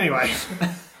 Anyway.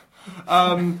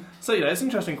 So it's an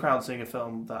interesting crowd seeing a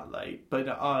film that late, but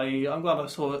I'm glad I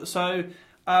saw it. So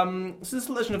this is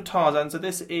The Legend of Tarzan. So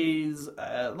this is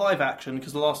live action,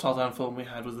 because the last Tarzan film we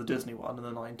had was the Disney one in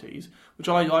the 90s, which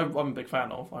I'm a big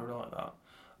fan of. I really like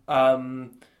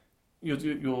that.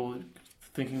 You're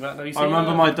thinking about that? I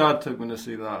remember my dad took me to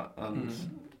see that, and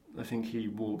I think he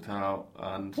walked out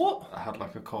and had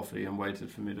like a coffee and waited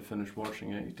for me to finish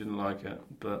watching it. He didn't like it,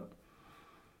 but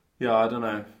yeah, I don't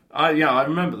know. I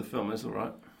remember the film. It's all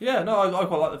right. Yeah, no, I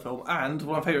quite like the film, and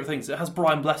one of my favourite things, it has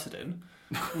Brian Blessed in,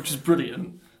 which is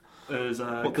brilliant. As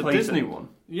what, the Clayton. Disney one?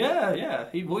 Yeah,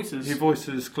 he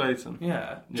voices Clayton.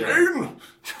 Yeah. Jane!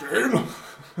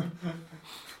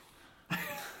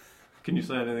 Can you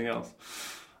say anything else?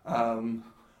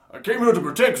 I came here to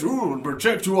protect you, and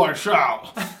protect you I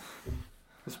shall.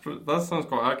 That sounds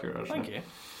quite accurate, actually. Thank you.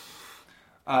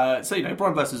 So,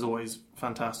 Brian Blessed is always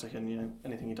fantastic in,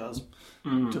 anything he does,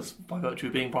 just by virtue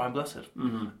of being Brian Blessed.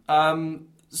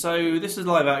 So this is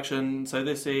live action. So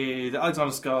this is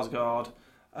Alexander Skarsgård,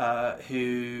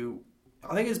 who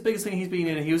I think his biggest thing he's been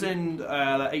in. He was in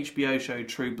that HBO show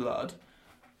True Blood,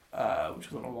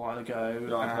 which was on a while ago.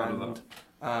 Yeah, I've heard of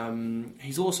that.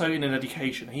 He's also in An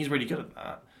Education. He's really good at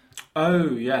that.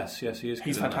 Oh yes, he is.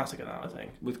 He's fantastic at that, I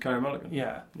think. With Carey Mulligan.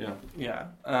 Yeah.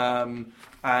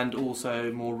 And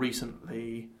also more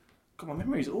recently, God, my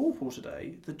memory's awful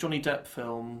today. The Johnny Depp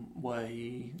film where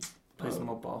he plays the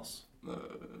mob boss.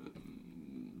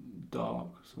 Dark.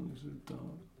 Something Dark.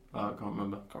 I can't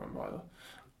remember. Can't remember either.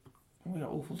 We're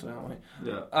awful today, aren't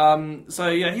we? Yeah. So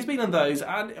yeah, he's been in those,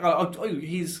 and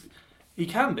he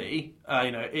can be,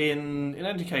 in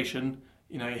education,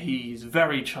 he's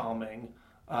very charming.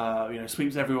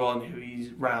 Sweeps everyone who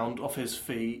he's round off his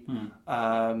feet,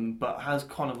 but has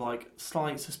kind of like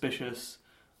slight suspicious,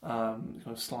 kind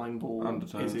of slime ball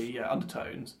undertones.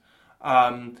 Undertones.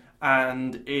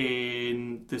 And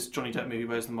in this Johnny Depp movie,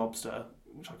 Where's the Mobster,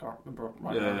 which I can't remember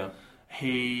now,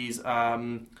 he's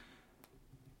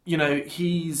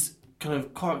he's kind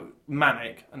of quite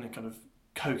manic and a kind of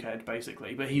cokehead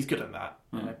basically, but he's good at that,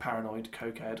 paranoid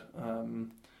cokehead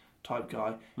type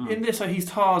guy. In this, he's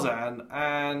Tarzan,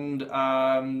 and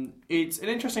it's an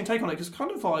interesting take on it because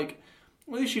kind of like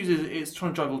one of the issues is it's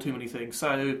trying to juggle too many things.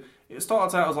 So it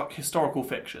starts out as like historical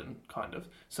fiction, kind of.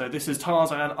 So this is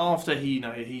Tarzan after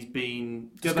he's been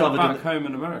discovered back home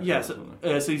in America. Yes, so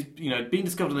he's been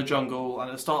discovered in the jungle,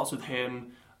 and it starts with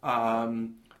him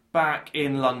back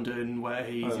in London where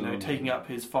he's taking up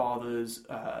his father's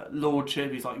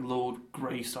lordship. He's like Lord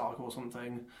Greystock or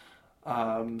something.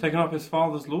 Taking up his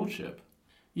father's lordship.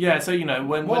 Yeah, so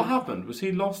when what happened? Was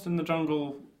he lost in the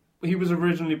jungle? He was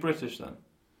originally British then.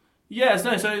 Yes,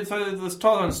 no. So the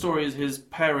Tarzan story is his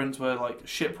parents were like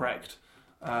shipwrecked,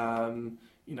 in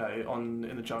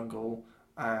the jungle.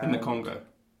 In the Congo.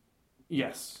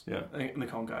 Yes. Yeah. In the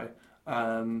Congo,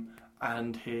 and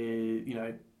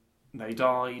they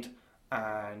died,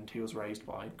 and he was raised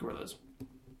by gorillas.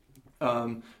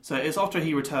 So it's after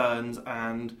he returns,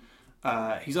 and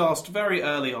he's asked very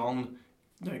early on,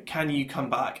 can you come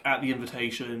back at the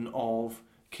invitation of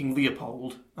King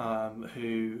Leopold,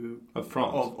 who of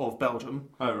France, of Belgium,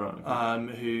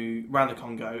 who ran the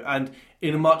Congo, and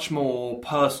in a much more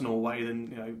personal way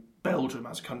than Belgium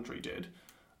as a country did.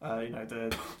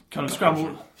 The kind of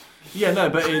scramble. Yeah, no,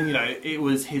 but it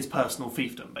was his personal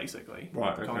fiefdom basically.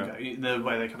 Right. Okay. Congo, the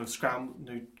way they kind of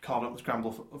carved up the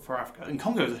scramble for Africa, and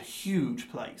Congo is a huge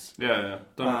place. Yeah.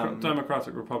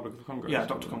 Democratic Republic of Congo. Yeah,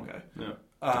 Dr. Congo.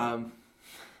 Yeah.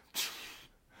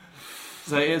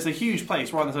 So it's a huge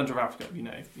place right in the centre of Africa.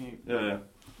 Yeah.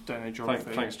 Don't know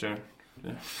geography. Thanks, Joe.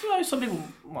 Yeah. Some people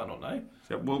might not know.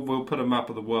 Yeah, we'll put a map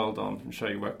of the world on and show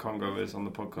you where Congo is on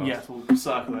the podcast. Yes, we'll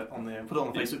circle it on put it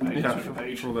on the Facebook page. Yeah, Twitter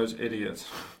page. for all those idiots.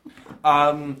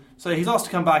 So he's asked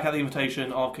to come back at the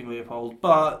invitation of King Leopold,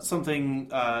 but something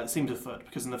seems afoot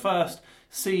because in the first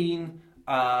scene,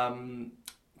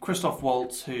 Christoph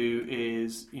Waltz, who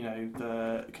is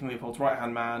the King Leopold's right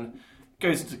hand man,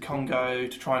 goes into Congo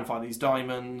to try and find these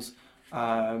diamonds,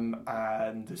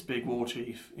 and this big war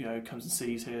chief comes and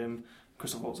sees him.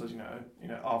 Christoph Waltz says,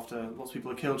 after lots of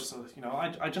people are killed, says,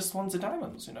 I just want the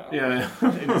diamonds, Yeah.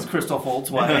 in this Christoph Waltz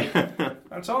way.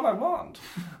 That's all I want.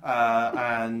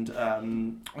 And I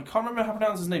can't remember how to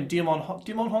pronounce his name. Diamond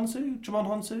Honsu?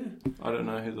 I don't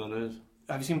know who that is.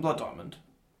 Have you seen Blood Diamond?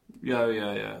 Yeah.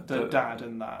 The dad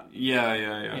in that.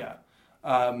 Yeah.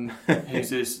 Who's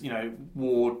this,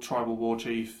 tribal war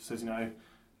chief, says,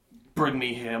 bring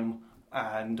me him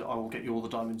and I will get you all the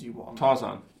diamonds you want.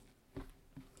 Tarzan.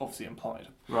 Obviously implied.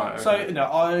 Right, okay. So, I don't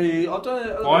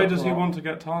know. Why does he want to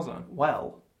get Tarzan?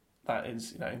 Well, that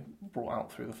is, brought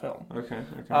out through the film. Okay.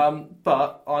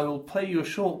 But I will play you a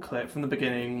short clip from the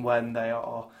beginning when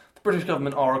the British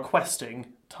government are requesting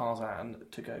Tarzan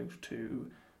to go to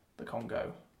the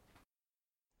Congo.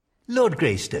 Lord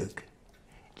Greystoke,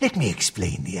 let me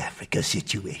explain the Africa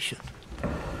situation.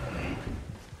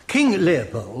 King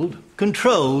Leopold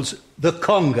controls the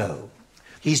Congo.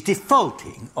 He's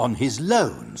defaulting on his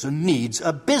loans and needs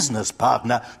a business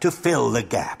partner to fill the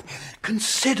gap.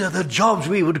 Consider the jobs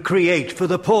we would create for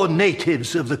the poor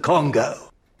natives of the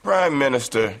Congo. Prime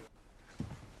Minister,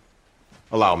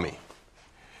 allow me.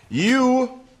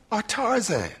 You are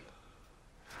Tarzan,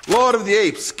 Lord of the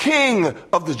Apes, King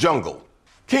of the Jungle.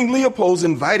 King Leopold's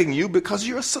inviting you because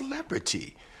you're a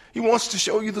celebrity. He wants to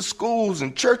show you the schools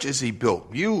and churches he built.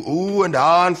 You ooh and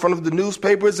ah in front of the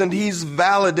newspapers, and he's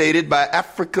validated by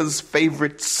Africa's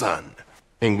favorite son.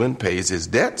 England pays his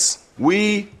debts.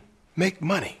 We make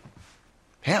money.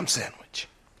 Ham sandwich.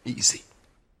 Easy.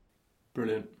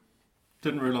 Brilliant.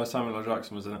 Didn't realise Samuel L.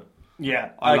 Jackson was in it.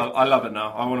 Yeah. I love it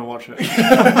now. I want to watch it.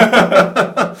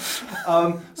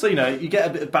 So, you get a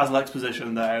bit of Basil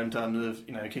exposition there in terms of,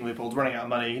 King Leopold's running out of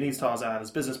money. He needs Tarzan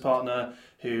as business partner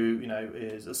who,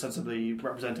 is ostensibly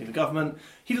representing the government.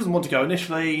 He doesn't want to go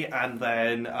initially, and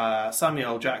then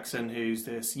Samuel L. Jackson, who's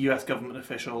this US government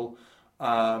official,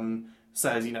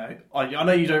 says, I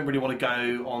know you don't really want to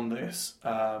go on this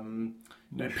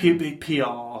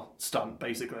PR stunt,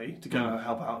 basically, to go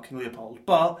help out King Leopold,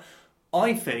 but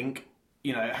I think,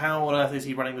 how on earth is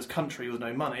he running this country with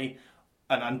no money?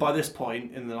 and by this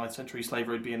point in the 9th century,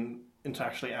 slavery had been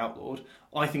internationally outlawed.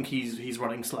 I think he's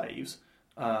running slaves.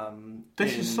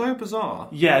 This is so bizarre.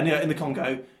 Yeah, in the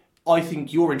Congo. I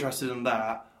think you're interested in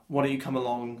that. Why don't you come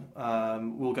along?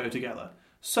 We'll go together.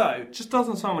 So It just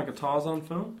doesn't sound like a Tarzan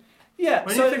film. yeah.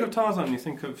 When so, you think of Tarzan, you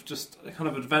think of just a kind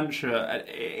of adventure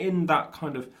in that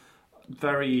kind of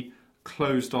very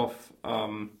closed off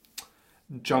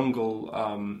jungle,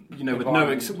 with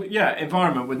no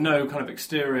environment with no kind of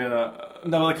exterior,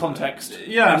 no other context.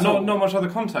 not much other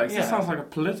context. Yeah. It sounds like a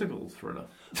political thriller.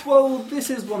 Well, this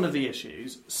is one of the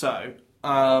issues. So,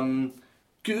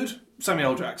 good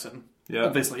Samuel L. Jackson. Yeah.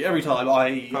 Obviously, every time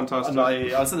Fantastic.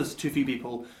 I said this to 2 few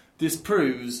people. This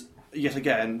proves yet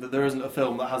again that there isn't a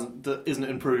film that isn't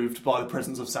improved by the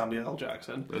presence of Samuel L.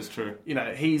 Jackson. That's true.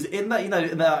 He's in that.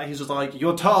 In that he's just like,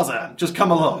 "You're Tarzan, just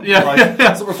come along." Yeah, like,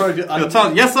 yeah. Sort of appropriate. You're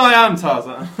Tarzan. Yes, I am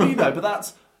Tarzan. But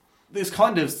that's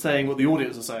kind of saying what the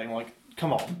audience are saying. Like,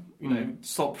 come on,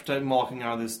 stop marking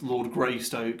out this Lord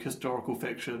Greystoke historical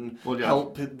fiction. Well, yeah.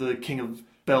 Help the King of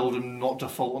Belgium not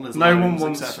default on his No one loans,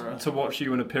 wants etc. to watch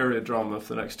you in a period drama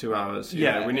for the next 2 hours.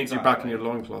 Yeah, we need exactly. you back in your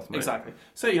loincloth, mate. Exactly.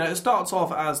 So, it starts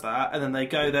off as that, and then they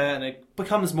go there, and it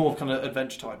becomes more of kind of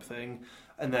adventure type thing.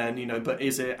 And then, but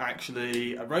is it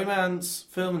actually a romance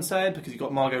film instead? Because you've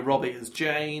got Margot Robbie as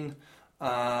Jane,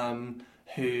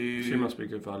 who... She must be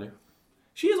good value.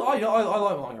 She is. I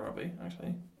like Margot Robbie,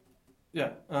 actually.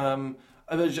 Yeah.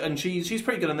 And she's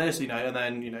pretty good in this, and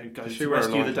then, goes to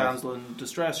rescue the damsel in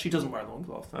distress. She doesn't wear a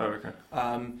loincloth. Oh,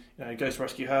 okay. Goes to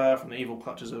rescue her from the evil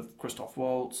clutches of Christoph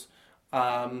Waltz.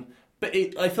 But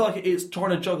I feel like it's trying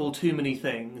to juggle too many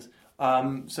things.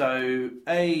 You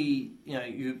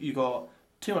got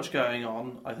too much going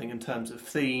on, I think, in terms of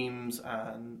themes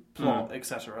and plot,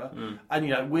 etc.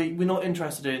 And, we're not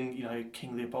interested in,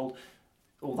 King Leopold,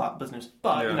 all that business.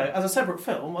 But, as a separate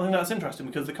film, I think that's interesting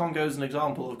because the Congo is an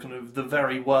example of kind of the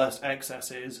very worst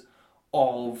excesses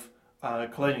of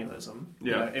colonialism.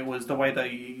 Yeah. It was the way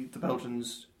the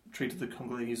Belgians treated the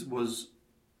Congolese was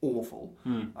awful.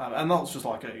 And that's just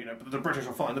like but the British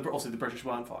were fine. Obviously the British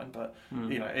weren't fine, but,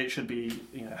 it should be,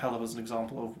 held up as an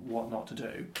example of what not to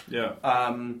do. Yeah.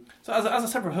 So as a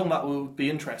separate film, that would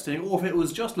be interesting. Or if it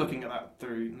was just looking at that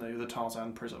through the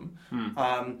Tarzan prism.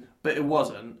 But it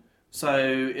wasn't. So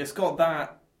it's got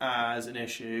that as an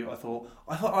issue. I thought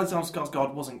Alexander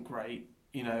Skarsgård wasn't great.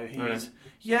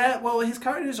 His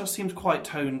character just seems quite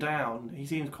toned down. He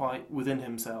seems quite within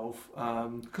himself.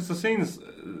 Because the scenes,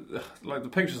 like the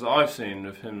pictures that I've seen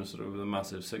of him sort of with a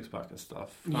massive six-pack and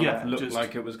stuff, looked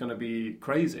like it was going to be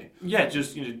crazy. Yeah,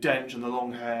 just Dench and the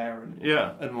long hair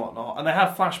and whatnot. And they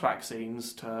have flashback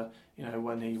scenes to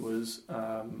when he was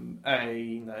a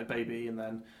baby and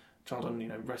then child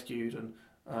and rescued and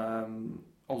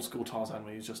old school Tarzan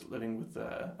when he was just living with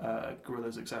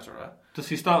gorillas, etc. Does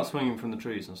he start swinging from the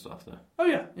trees and stuff there? Oh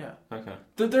yeah. Okay.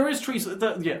 There is trees.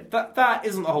 That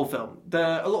isn't the whole film.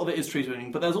 A lot of it is tree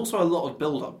swinging, but there's also a lot of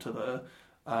build up to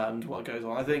and what goes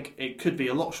on. I think it could be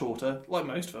a lot shorter, like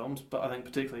most films, but I think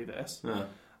particularly this. Yeah.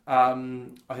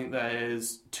 I think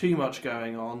there's too much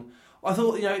going on. I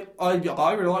thought,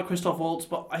 I really like Christoph Waltz,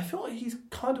 but I feel like he's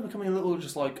kind of becoming a little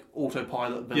just like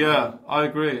autopilot villain. Yeah, I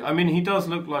agree. I mean, he does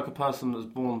look like a person that's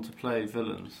born to play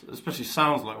villains, especially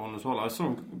sounds like one as well. I saw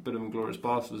a bit of Inglourious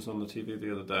Basterds on the TV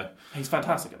the other day. He's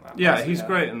fantastic in that. Yeah, he's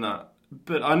great in that.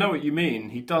 But I know what you mean.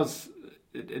 He does...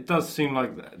 It does seem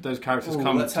like those characters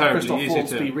come terribly easy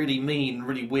to... be really mean,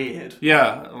 really weird.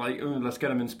 Yeah, like, let's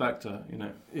get him Inspector,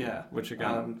 Yeah. Which,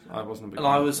 again, I wasn't a big fan.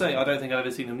 And I would say, I don't think I've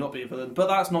ever seen him not be a villain. But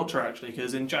that's not true, actually,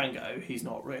 because in Django, he's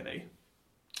not really.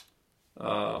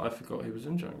 I forgot he was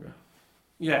in Django.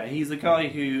 Yeah, he's the guy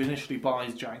who initially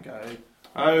buys Django.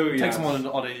 Oh, yeah. Takes him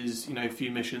on his,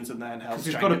 few missions and then helps Django.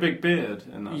 He's got a big beard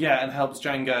in that. Yeah, and helps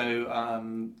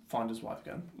Django find his wife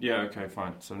again. Yeah, okay,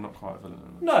 fine. So not quite a villain.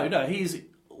 No,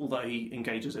 although he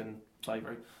engages in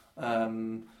slavery,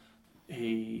 in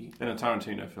a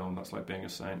Tarantino film, that's like being a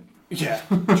saint. Yeah,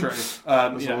 true. There's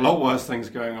a lot worse things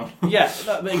going on. Yeah,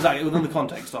 exactly, within the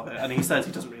context of it. And he says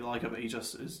he doesn't really like it, but he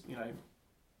just is,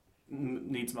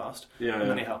 needs must. Yeah, and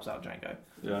then he helps out Django.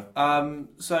 Yeah.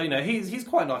 So he's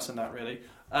quite nice in that, really.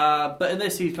 But in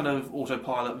this, he's kind of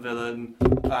autopilot villain.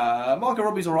 Margot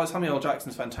Robbie's alright. Samuel L.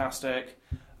 Jackson's fantastic.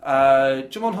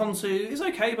 Djimon Hounsou is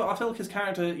okay, but I feel like his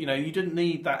character, you didn't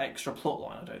need that extra plot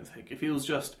line. I don't think if he was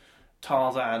just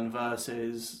Tarzan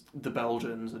versus the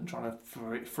Belgians and trying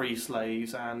to free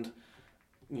slaves and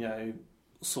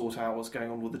sort out what's going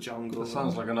on with the jungle. That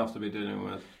sounds like enough to be dealing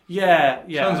with. Yeah.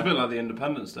 Sounds a bit like the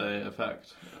Independence Day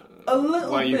effect. A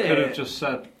little where bit. You could have just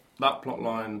said that plot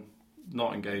line,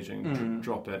 not engaging,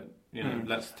 drop it, You know,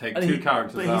 let's take And two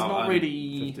characters but out. he's not and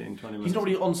really 15, 20 minutes. he's not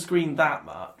really on screen that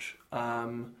much.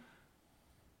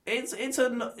 It's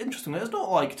an interesting. It's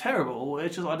not like terrible.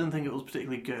 It's just I didn't think it was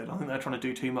particularly good. I think they're trying to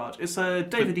do too much. It's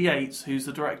David Yates, who's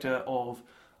the director of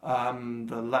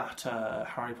the latter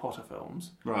Harry Potter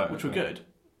films, right, which were good.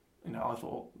 You know, I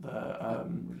thought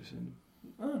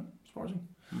surprising.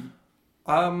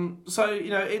 So you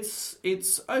know,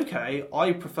 it's okay.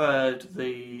 I preferred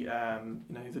the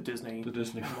the Disney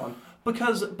one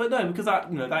because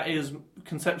that is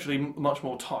conceptually much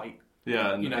more tight.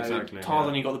 Yeah, You know, exactly.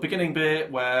 Tarzan, you got the beginning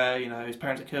bit where his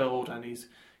parents are killed and he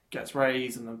gets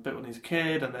raised, and the bit when he's a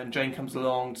kid, and then Jane comes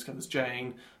along, discovers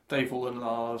Jane. They fall in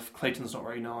love. Clayton's not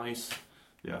very nice.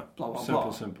 Yeah, blah blah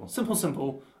simple, blah.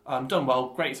 Simple. Done well.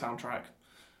 Great soundtrack.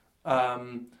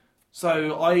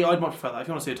 So I'd much prefer that. If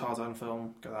you want to see a Tarzan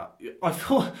film, go that. I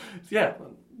thought,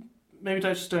 maybe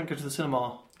don't go to the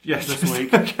cinema. Yes, this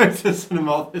week. Go to the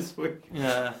cinema this week.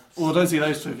 Yeah. Well, don't see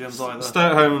those two films either. Stay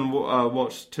at home and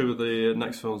watch two of the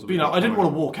next films. But, I didn't want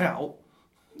to walk out.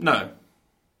 No.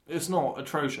 It's not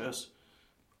atrocious.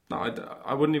 No,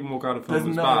 I wouldn't even walk out of film.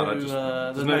 There's bad.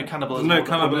 There's no cannibalism. There's no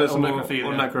cannibalism or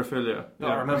necrophilia. No,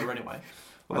 I remember anyway.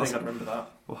 I think I remember that.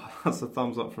 Well, that's a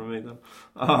thumbs up from me then.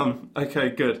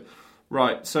 Okay, good.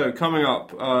 Right, so coming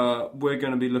up, we're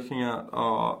going to be looking at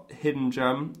our hidden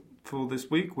gem for this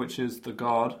week, which is The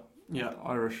Guard,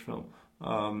 Irish film.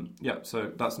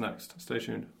 So that's next. Stay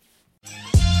tuned.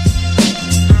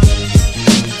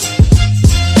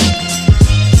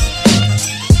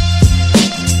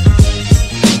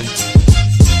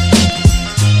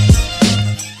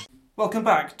 Welcome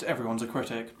back to Everyone's a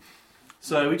Critic.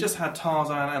 So we just had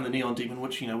Tarzan and the Neon Demon,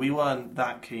 which we weren't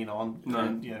that keen on. No.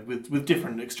 And, with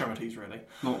different extremities really.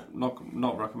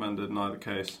 Not recommended in either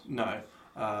case. No.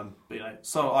 But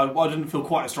so I didn't feel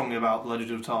quite as strongly about The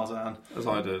Legend of Tarzan as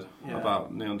I did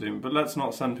about Neon Demon. But let's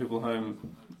not send people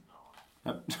home.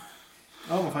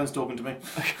 Oh, my phone's talking to me.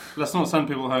 Let's not send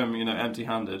people home,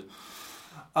 empty-handed.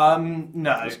 No.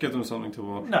 Let's give them something to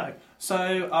watch. No.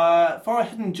 So for our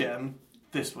hidden gem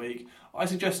this week, I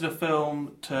suggested a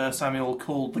film to Samuel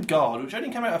called The Guard, which only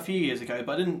came out a few years ago,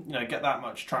 but I didn't get that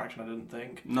much traction, I didn't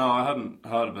think. No, I hadn't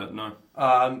heard of it, no.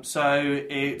 So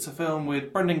it's a film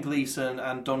with Brendan Gleeson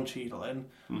and Don Cheadle in,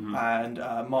 and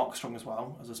Mark Strong as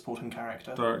well, as a supporting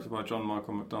character. Directed by John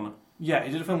Michael McDonough. Yeah,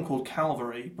 he did a film called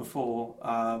Calvary before.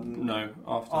 No,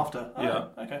 after. After? Oh, yeah.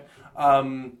 Okay.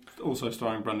 Also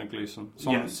starring Brendan Gleeson.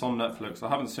 It's on Netflix. I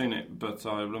haven't seen it, but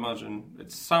I would imagine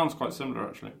it sounds quite similar,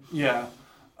 actually. Yeah.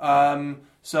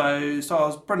 So it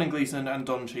stars Brendan Gleeson and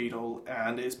Don Cheadle,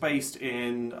 and it's based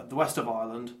in the west of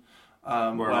Ireland.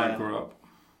 Where I grew up.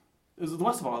 Is it the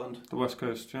west of Ireland? The west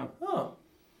coast, yeah. Oh,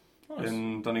 nice.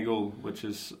 In Donegal, which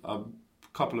is a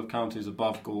couple of counties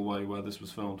above Galway where this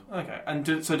was filmed. Okay, and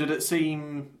did it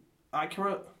seem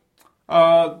accurate?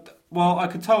 Well, I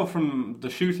could tell from the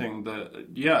shooting that,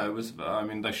 it was. I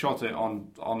mean, they shot it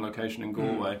on location in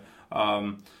Galway.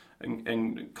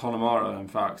 In Connemara, in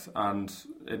fact, and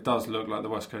it does look like the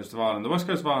west coast of Ireland. The west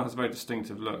coast of Ireland has a very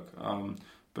distinctive look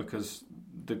because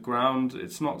the ground,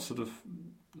 it's not sort of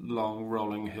long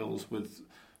rolling hills with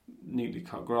neatly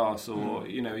cut grass or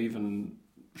even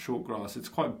short grass. It's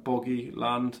quite boggy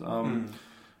land,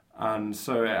 and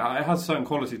so it has a certain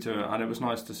quality to it, and it was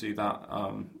nice to see that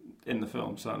in the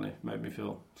film. Certainly made me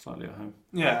feel slightly at home.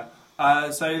 Yeah.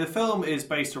 So the film is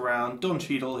based around Don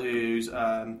Cheadle, who's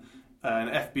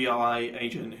an FBI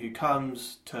agent who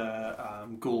comes to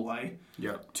Galway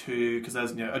because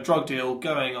there's a drug deal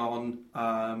going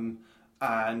on,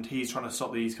 and he's trying to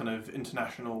stop these kind of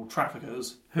international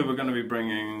traffickers who are going to be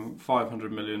bringing $500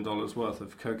 million worth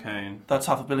of cocaine. That's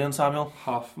 $500 million, Samuel.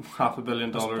 Half $500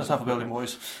 million. That's $500 million,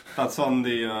 boys. That's on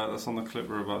the clip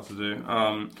we're about to do.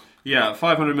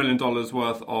 $500 million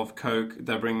worth of coke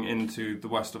they're bringing into the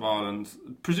west of Ireland,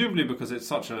 presumably because it's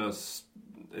such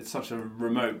a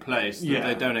remote place that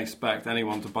they don't expect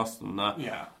anyone to bust them there.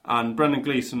 Yeah. And Brendan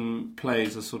Gleeson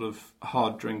plays a sort of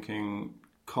hard-drinking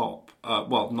cop.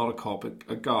 Not a cop,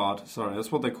 a guard. Sorry,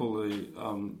 that's what they call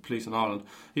the police in Ireland.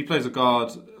 He plays a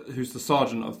guard who's the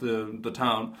sergeant of the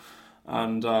town,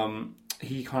 and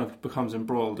he kind of becomes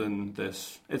embroiled in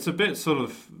this. It's a bit sort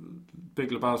of Big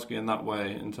Lebowski in that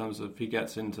way, in terms of he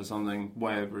gets into something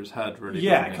way over his head, really.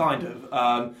 Yeah, kind of.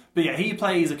 But yeah, he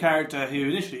plays a character who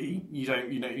initially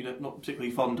you're not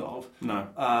particularly fond of. No.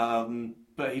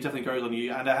 But he definitely grows on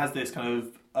you, and it has this kind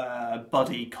of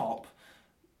buddy cop,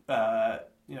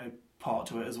 part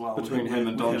to it as well. Between him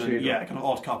and Don Cheadle. Yeah, kind of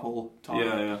odd couple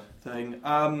type thing.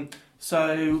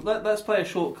 So let's play a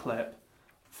short clip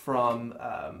from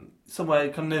somewhere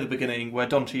kind of near the beginning where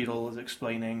Don Cheadle is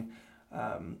explaining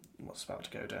what's about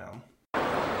to go down.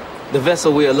 The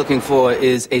vessel we are looking for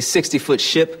is a 60-foot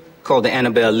ship called the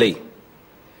Annabelle Lee.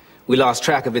 We lost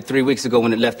track of it 3 weeks ago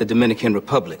when it left the Dominican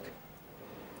Republic.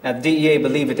 Now, the DEA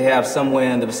believe it to have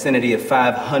somewhere in the vicinity of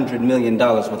 $500 million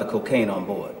worth of cocaine on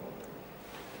board.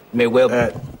 It may well...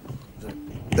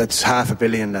 That's $500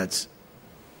 million, lads.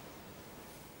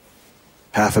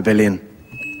 $500 million.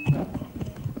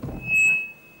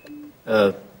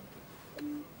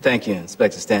 Thank you,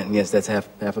 Inspector Stanton. Yes, that's half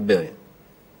a billion.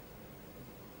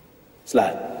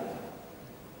 Slide.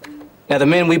 Now, the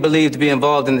men we believe to be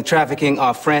involved in the trafficking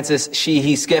are Francis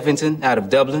Sheehy Skeffington out of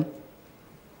Dublin.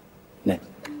 Next.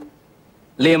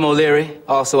 Liam O'Leary,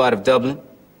 also out of Dublin.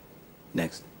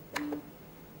 Next.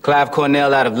 Clive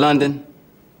Cornell out of London.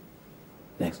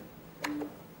 Next.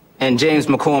 And James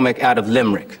McCormick out of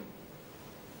Limerick.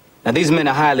 Now, these men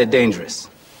are highly dangerous.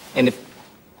 And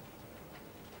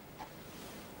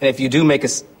if you do make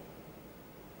us...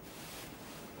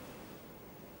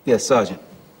 Yes, Sergeant.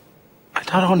 I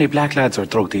thought only black lads were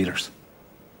drug dealers.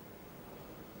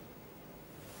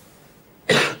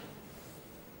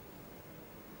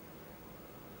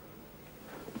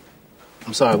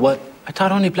 I'm sorry, what? I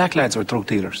thought only black lads were drug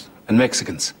dealers and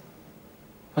Mexicans.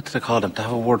 What did I call them? To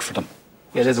have a word for them.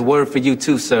 Yeah, there's a word for you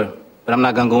too, sir. But I'm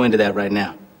not going to go into that right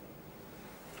now.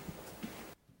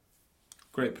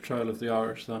 Great portrayal of the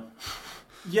Irish, though.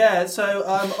 Yeah, so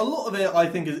a lot of it, I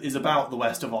think, is about the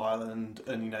west of Ireland,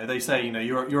 and they say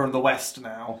you're in the west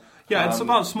now. Yeah, it's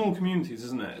about small communities,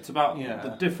 isn't it? It's about Yeah. the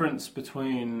difference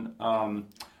between.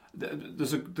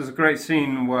 There's a great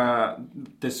scene where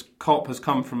this cop has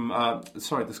come from.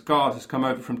 This guard has come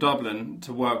over from Dublin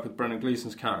to work with Brendan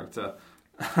Gleeson's character.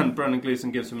 And Brendan Gleeson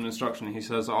gives him an instruction. He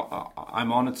says,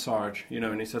 "I'm on it, Sarge."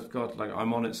 And he says, "God,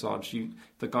 I'm on it, Sarge."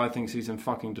 The guy thinks he's in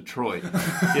fucking Detroit,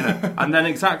 And then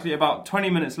exactly about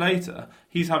 20 minutes later,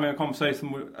 he's having a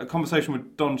conversation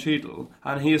with Don Cheadle,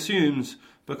 and he assumes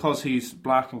because he's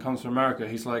black and comes from America,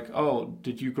 he's like, "Oh,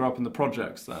 did you grow up in the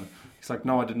projects then?" He's like,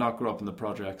 "No, I did not grow up in the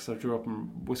projects. I grew up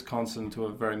in Wisconsin to a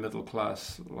very middle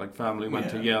class family. Went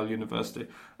to Yale University."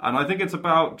 And I think it's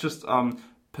about just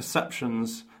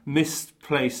perceptions.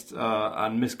 Misplaced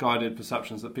and misguided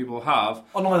perceptions that people have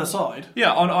on either side.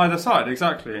 Yeah, on either side,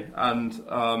 exactly. And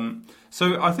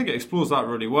so I think it explores that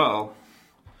really well,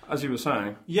 as you were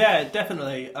saying. Yeah,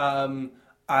 definitely. And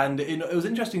it was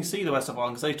interesting to see the West of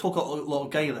Ireland because they talk a lot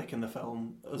of Gaelic in the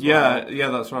film as well. Yeah,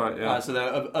 that's right. Yeah.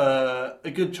 So a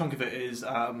good chunk of it is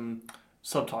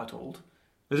subtitled.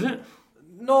 Is it?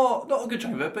 Not a good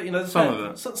chunk of it, but some of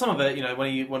it. Some of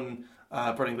it, when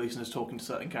Brendan Gleeson is talking to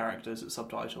certain characters, it's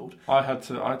subtitled. I had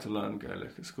to learn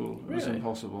Gaelic at school. It was Really?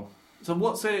 impossible. So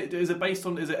what's it? Is it based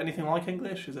on? Is it anything like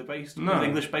English? Is it based? No. Is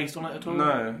English based on it at all?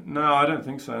 No, I don't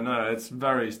think so. No, it's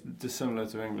very dissimilar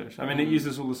to English. I mean, it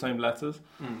uses all the same letters.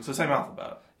 So same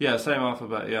alphabet. Yeah, same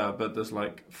alphabet. Yeah, but there's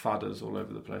fadders all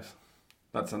over the place.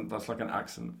 That's like an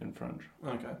accent in French.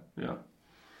 Okay. Yeah.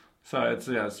 So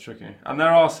it's tricky, and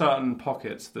there are certain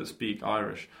pockets that speak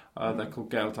Irish. They're called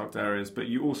Gaeltacht areas, but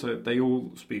they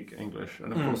all speak English.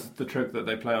 And of course, the trick that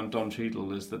they play on Don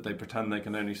Cheadle is that they pretend they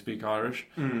can only speak Irish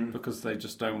because they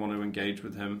just don't want to engage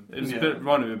with him. It was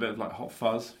reminded me a bit of like Hot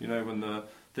Fuzz, when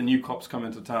the new cops come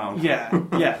into town.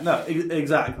 Yeah, no,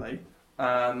 exactly.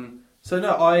 So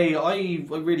no, I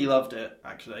really loved it.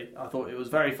 Actually, I thought it was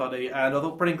very funny, and I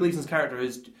thought Brendan Gleeson's character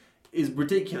is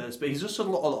ridiculous, but he's just a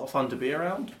lot of fun to be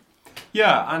around.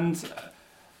 Yeah, and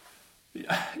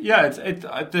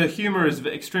the humour is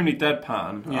extremely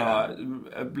deadpan.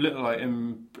 A little like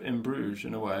in Bruges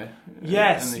in a way.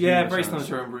 Yes, very similar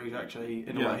to In Bruges actually.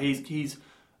 In a way, he's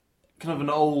kind of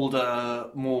an older,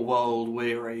 more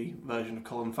world-weary version of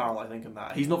Colin Farrell, I think. In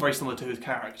that he's not very similar to his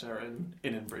character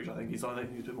in Bruges. I think he's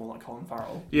a bit more like Colin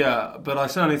Farrell. Yeah, but I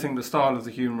certainly think the style of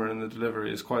the humour and the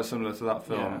delivery is quite similar to that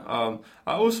film. Yeah.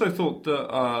 I also thought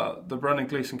that the Brendan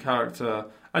Gleeson character,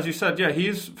 as you said, he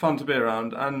is fun to be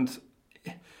around, and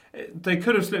they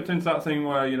could have slipped into that thing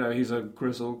where he's a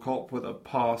grizzled cop with a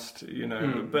past,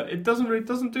 but it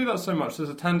doesn't do that so much. There's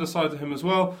a tender side to him as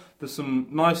well. There's some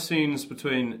nice scenes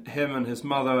between him and his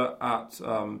mother at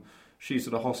she's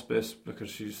at a hospice because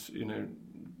she's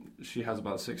she has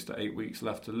about 6 to 8 weeks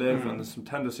left to live, and there's some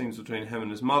tender scenes between him and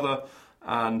his mother.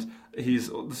 And there's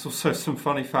also some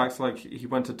funny facts, like he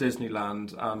went to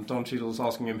Disneyland and Don Cheadle's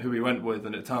asking him who he went with,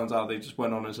 and it turns out they just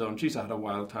went on his own. Jeez, I had a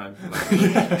wild time.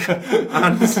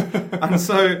 and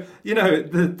so,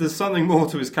 there's something more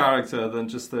to his character than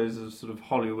just those sort of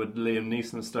Hollywood Liam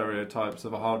Neeson stereotypes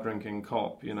of a hard-drinking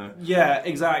cop, Yeah,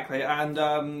 exactly. And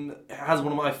it has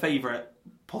one of my favourite,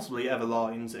 possibly ever,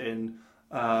 lines in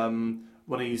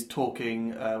when he's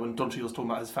talking, when Don Cheadle's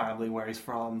talking about his family, where he's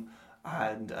from.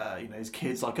 and his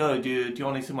kid's like, oh, do you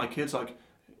want to see my kids? Like,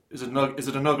 is it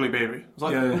an ugly baby? I was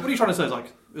like, what are you trying to say? It's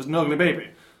like, is it an ugly baby?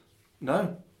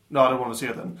 No, I don't want to see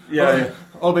it then.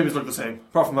 All babies look the same,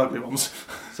 apart from ugly ones.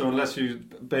 So unless you're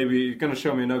going to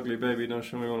show me an ugly baby, don't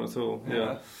show me one at all.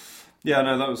 No,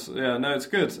 it's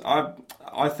good.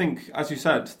 I think, as you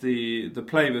said, the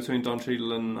play between Don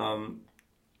Cheadle and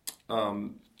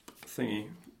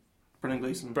Brendan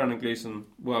Gleeson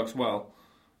works well.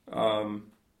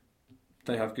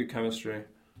 They have good chemistry.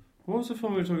 What was the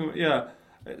film we were talking about? Yeah.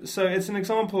 So it's an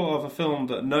example of a film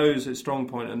that knows its strong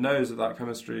point and knows that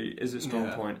chemistry is its strong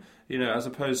point. As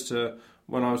opposed to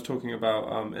when I was talking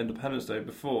about Independence Day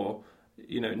before,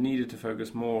 it needed to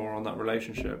focus more on that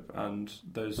relationship, and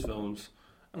those films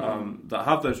that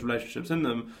have those relationships in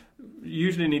them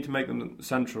usually need to make them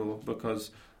central, because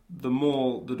the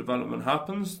more the development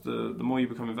happens, the more you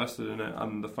become invested in it,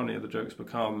 and the funnier the jokes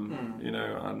become,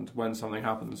 and when something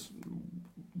happens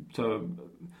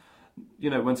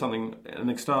when an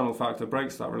external factor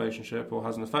breaks that relationship or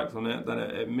has an effect on it, then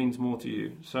it means more to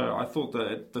you. So I thought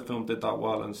that the film did that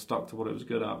well and stuck to what it was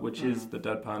good at, which is the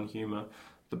deadpan humour,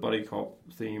 the buddy cop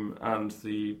theme, and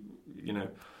the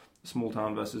small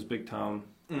town versus big town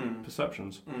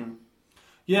perceptions.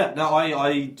 Yeah, no,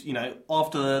 I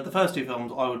after the first two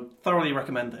films, I would thoroughly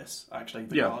recommend this. Actually,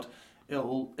 The Guard.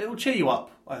 It'll cheer you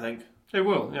up, I think. It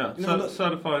will, yeah.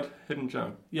 Certified hidden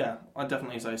gem. Yeah, I'd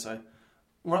definitely say so.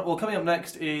 Right, well, coming up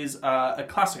next is a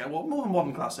classic. Well, more than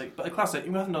one classic, but a classic.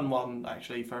 We haven't done one,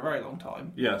 actually, for a very long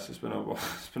time. Yes, it's been a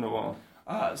while.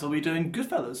 So we'll be doing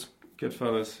Goodfellas.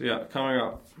 Goodfellas, yeah, coming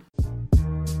up.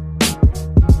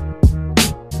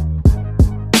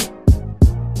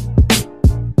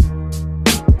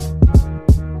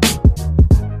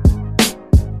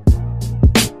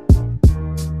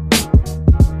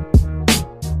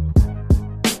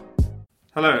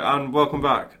 Hello and welcome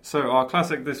back. So our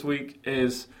classic this week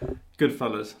is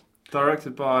Goodfellas,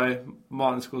 directed by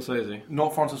Martin Scorsese.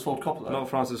 Not Francis Ford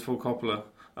Coppola.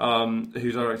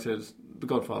 Who directed The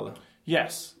Godfather.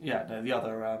 Yes, yeah, no, the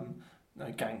other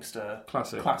gangster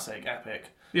classic epic.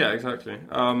 Yeah, exactly.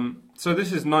 So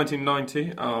this is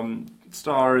 1990,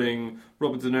 starring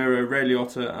Robert De Niro, Ray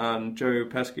Liotta, and Joe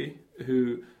Pesci.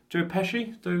 Joe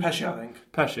Pesci? Pesci, I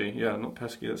think. Pesci, yeah, not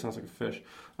Pesci. That sounds like a fish.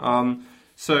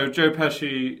 So Joe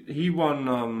Pesci, he won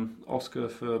Oscar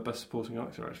for Best Supporting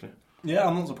Actor, actually. Yeah,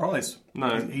 I'm not surprised.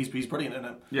 No. He's brilliant in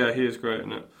it. Yeah, he is great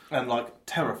in it. And,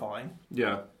 terrifying.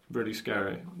 Yeah, really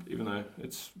scary, even though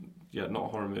it's, not a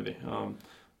horror movie.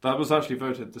 That was actually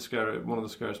voted one of the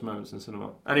scariest moments in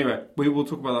cinema. Anyway, we will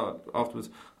talk about that afterwards.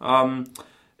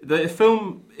 The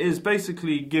film is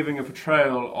basically giving a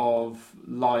portrayal of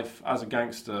life as a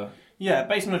gangster. Yeah,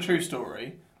 based on a true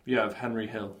story. Yeah, of Henry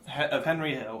Hill.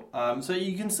 So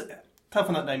you can tell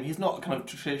from that name, he's not kind of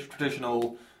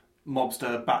traditional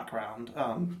mobster background.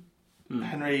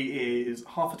 Henry is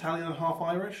half Italian and half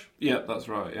Irish. Yeah, that's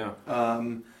right. Yeah.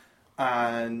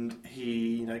 And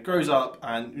he grows up,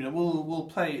 and we'll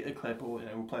play a clip, or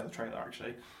we'll play the trailer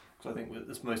actually, because I think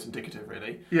it's most indicative,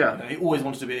 really. Yeah. He always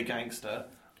wanted to be a gangster,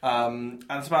 and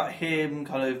it's about him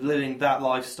kind of living that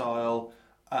lifestyle.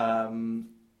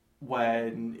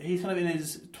 When he's kind of in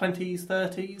his 20s,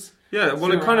 30s. Yeah,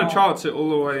 well, it kind of charts it all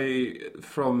the way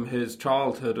from his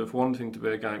childhood of wanting to be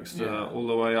a gangster all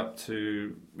the way up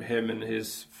to him in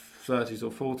his 30s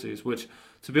or 40s, which,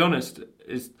 to be honest,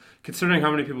 is, considering how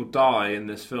many people die in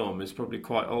this film, is probably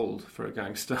quite old for a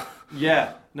gangster.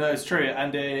 Yeah, no, it's true,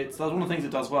 and that's one of the things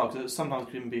it does well, because it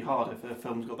sometimes can be hard if a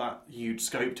film's got that huge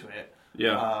scope to it,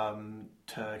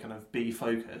 to kind of be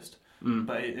focused.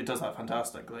 But it does that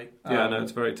fantastically.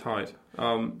 It's very tight.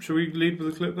 Should we lead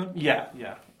with a clip then? Yeah,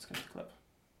 let's go to the clip.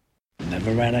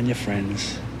 Never rat on your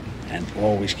friends, and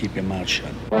always keep your mouth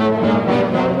shut.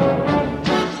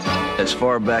 As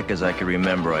far back as I can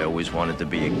remember, I always wanted to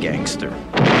be a gangster.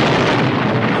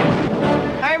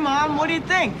 Hey, Mom, what do you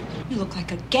think? You look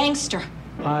like a gangster.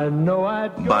 By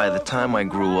the time I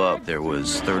grew up, there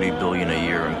was $30 billion a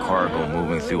year in cargo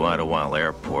moving through Idlewild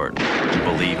Airport. And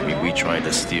believe me, we tried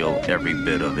to steal every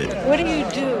bit of it. What do you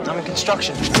do? I'm in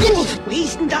construction.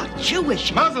 He's not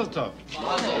Jewish. Mazel tov.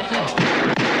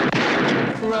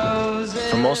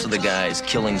 For most of the guys,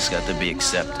 killing's got to be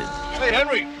accepted. Hey,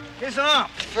 Henry, here's an arm.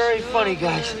 Very funny,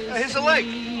 guys. Here's a leg.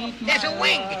 Here's a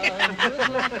wing.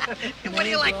 What do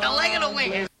you like, the leg or the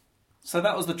wing? So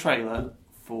that was the trailer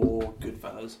for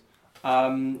Goodfellas,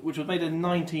 which was made in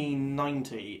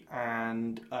 1990,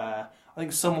 and I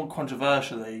think somewhat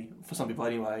controversially, for some people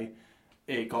anyway,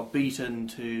 it got beaten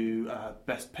to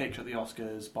Best Picture at the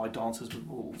Oscars by Dances with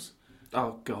Wolves.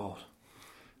 Oh, God.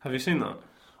 Have you seen that?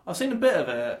 I've seen a bit of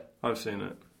it. I've seen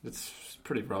it. It's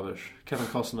pretty rubbish. Kevin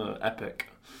Costner, epic.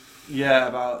 Yeah,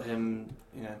 about him,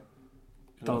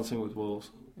 Dancing with Wolves.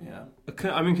 Yeah.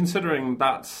 I mean, considering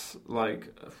that's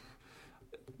like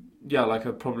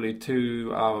a probably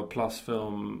 2 hour plus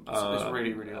film. It's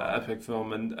really, really long. Epic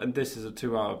film, and this is a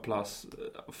 2 hour plus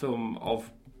film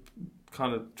of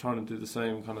kind of trying to do the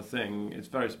same kind of thing. It's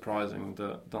very surprising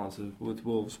that Dances with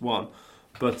Wolves won.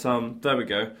 But there we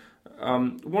go.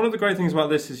 One of the great things about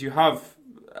this is you have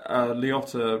Ray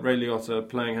Liotta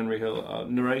playing Henry Hill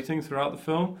narrating throughout the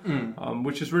film,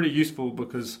 which is really useful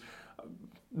because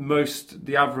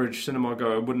the average cinema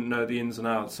goer wouldn't know the ins and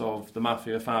outs of the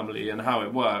mafia family and how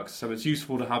it works. So it's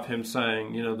useful to have him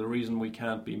saying, the reason we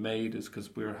can't be made is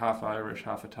because we're half Irish,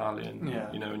 half Italian.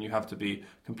 And you have to be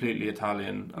completely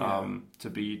Italian to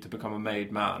become a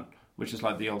made man, which is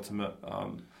like the ultimate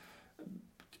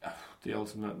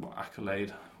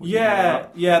accolade.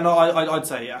 I'd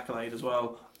say accolade as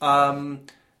well.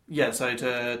 So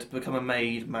to become a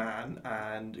made man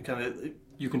and kind of.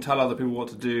 You can tell other people what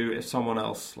to do. If someone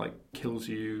else kills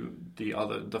you,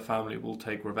 the family will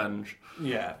take revenge.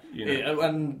 Yeah,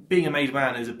 and being a made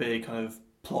man is a big kind of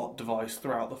plot device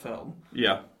throughout the film.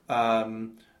 Yeah.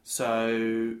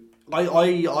 So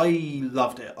I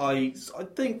loved it. I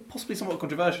think possibly somewhat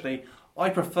controversially,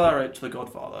 I prefer it to The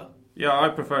Godfather. Yeah, I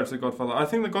prefer it to The Godfather. I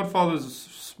think The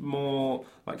Godfather's more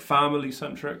family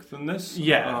centric than this.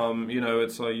 Yeah.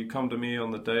 It's like you come to me on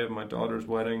the day of my daughter's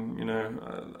wedding.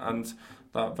 And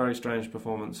that very strange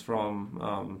performance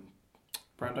from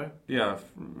Brando. Yeah,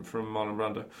 from Marlon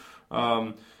Brando.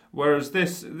 Whereas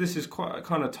this is quite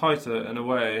kind of tighter in a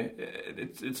way.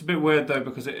 It's a bit weird though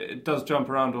because it does jump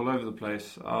around all over the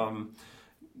place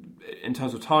in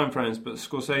terms of time frames. But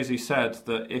Scorsese said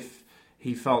that if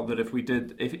he felt that if he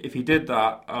did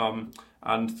that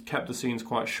and kept the scenes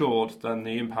quite short, then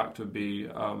the impact would be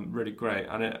really great.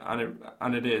 And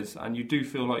it is. And you do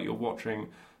feel like you're watching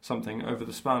something over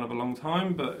the span of a long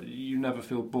time, but you never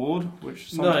feel bored, which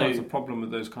is sometimes a problem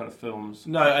with those kind of films.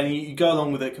 No, and you go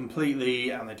along with it completely,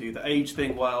 and they do the age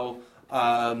thing well.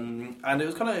 And it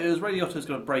was Ray Liotta's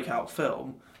kind of breakout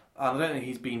film. I don't think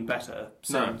he's been better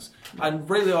since. No. And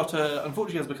Ray Liotta,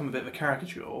 unfortunately, has become a bit of a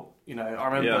caricature. I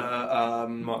remember... Yeah.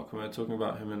 Mark, we were talking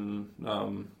about him in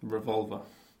Revolver.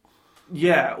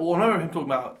 Yeah, well, I remember him talking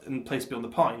about in Place Beyond the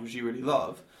Pines, which you really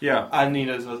love. Yeah. And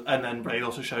and then Ray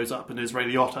Liotta shows up and is Ray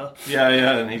Liotta. Yeah,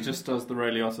 and he just does the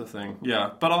Ray Liotta thing. Yeah,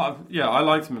 but I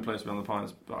liked him in Place Beyond the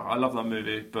Pines. I love that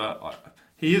movie, but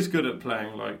he is good at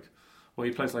playing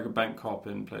he plays like a bank cop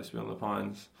in Place Beyond the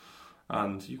Pines.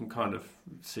 And you can kind of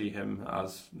see him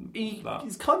as that.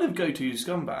 He's kind of go-to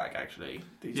scumbag, actually,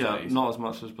 these days. Yeah, not as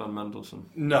much as Ben Mendelsohn.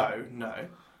 No.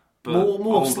 But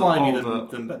more slimy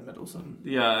than Ben Mendelsohn.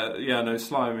 Yeah, no,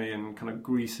 slimy and kind of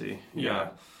greasy.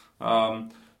 Yeah.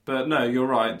 But no, you're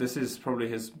right. This is probably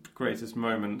his greatest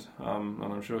moment, and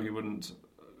I'm sure he wouldn't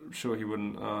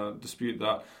dispute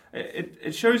that.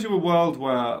 It shows you a world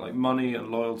where money and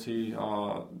loyalty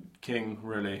are king,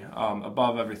 really,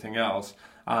 above everything else.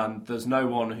 And there's no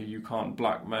one who you can't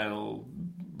blackmail,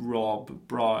 rob,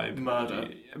 bribe, murder.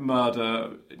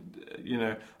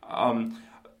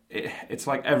 It's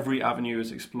like every avenue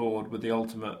is explored with the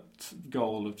ultimate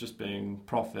goal of just being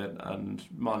profit and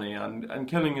money, and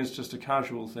killing is just a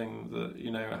casual thing that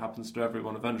it happens to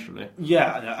everyone eventually.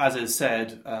 Yeah, as is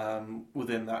said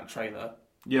within that trailer.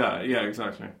 Yeah,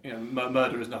 exactly.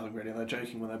 Murder is nothing really, and they're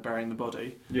joking when they're burying the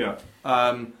body. Yeah.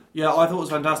 I thought it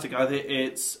was fantastic. I think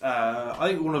it's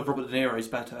one of Robert De Niro's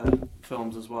better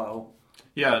films as well.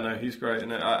 Yeah, no, he's great,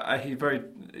 and he's very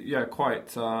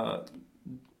quite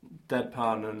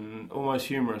deadpan and almost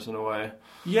humorous in a way.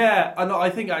 Yeah, and I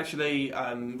think actually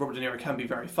Robert De Niro can be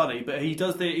very funny, but he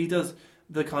does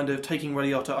the kind of taking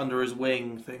Ray Liotta under his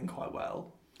wing thing quite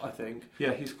well, I think.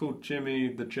 Yeah, he's called Jimmy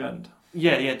the Gent.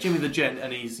 Yeah, Jimmy the Gent,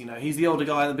 and he's the older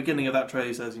guy at the beginning of that trailer.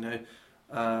 He says,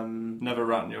 never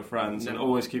rat on your friends and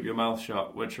always keep your mouth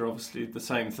shut, which are obviously the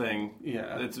same thing.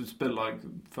 Yeah, it's a bit like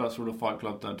first rule of Fight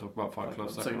Club: don't talk about Fight Club.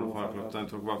 Second rule of Fight Club: don't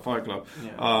talk about Fight Club.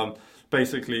 Yeah.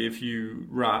 Basically, if you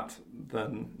rat,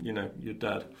 then you're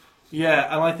dead.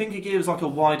 Yeah, and I think it gives a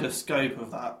wider scope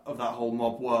of that whole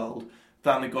mob world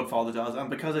than The Godfather does, and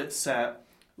because it's set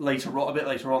a bit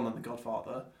later on than The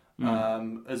Godfather.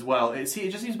 As well, it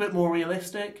just seems a bit more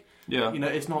realistic. Yeah,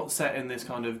 it's not set in this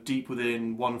kind of deep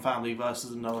within one family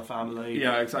versus another family.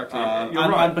 Yeah, exactly. You're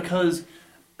right. And because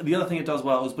the other thing it does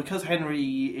well is because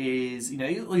Henry is,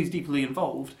 he's deeply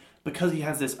involved because he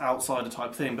has this outsider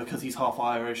type thing because he's half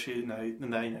Irish.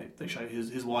 And they show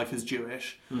his wife is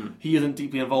Jewish. He isn't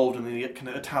deeply involved in the kind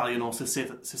of Italian or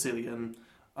Sicilian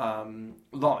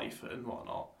life and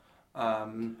whatnot.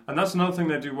 And that's another thing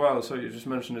they do well. So you just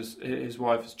mentioned his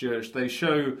wife is Jewish. They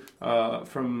show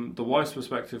from the wife's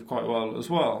perspective quite well as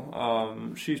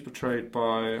well. She's portrayed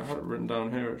by, I had it written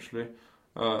down here actually.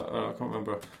 I can't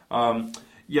remember.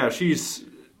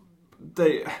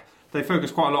 They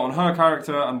focus quite a lot on her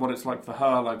character and what it's like for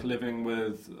her, like living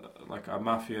with like a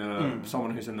mafia,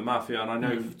 someone who's in the mafia. And I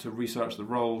know to research the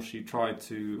role, she tried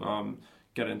to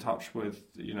get in touch with,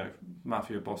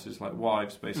 mafia bosses like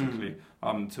wives, basically,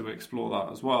 to explore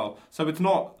that as well. So it's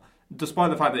not, despite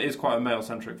the fact that it is quite a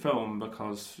male-centric film,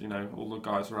 because, all the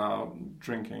guys are out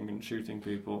drinking and shooting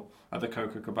people at the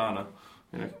Copacabana.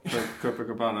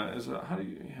 Copacabana is, how do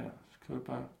you,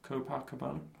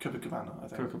 Copacabana? Copacabana, I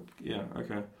think.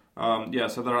 Okay.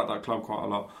 So they're at that club quite a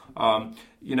lot.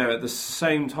 At the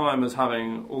same time as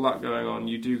having all that going on,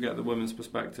 you do get the women's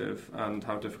perspective and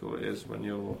how difficult it is when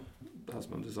your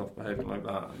husband is off behaving like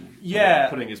that and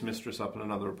putting his mistress up in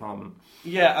another apartment.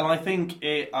 Yeah, and I think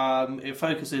it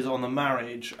focuses on the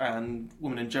marriage and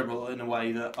women in general in a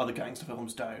way that other gangster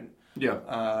films don't.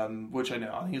 Yeah. Which I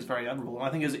think is very admirable, and I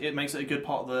think it makes it a good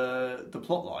part of the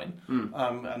plot line.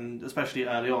 And especially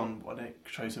early on when it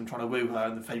shows him trying to woo her,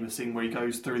 and the famous scene where he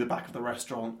goes through the back of the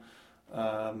restaurant,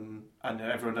 and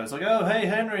everyone knows like, "Oh, hey,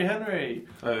 Henry!"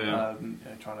 Oh yeah.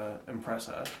 Trying to impress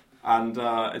her. And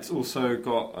it's also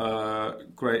got a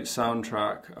great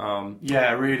soundtrack.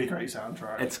 Really great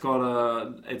soundtrack. It's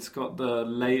got the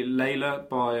Layla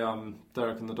by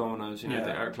Derek and the Dominoes, the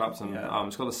Eric Clapton. Yeah.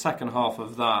 It's got the second half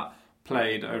of that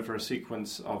played over a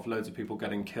sequence of loads of people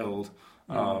getting killed,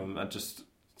 and just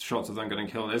shots of them getting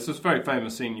killed. It's this very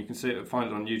famous scene. You can find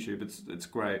it on YouTube. It's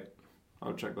great. I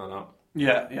would check that out.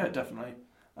 Yeah, definitely.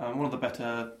 One of the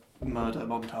better murder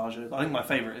montages. I think my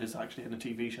favourite is actually in a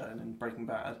TV show in Breaking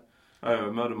Bad. Oh,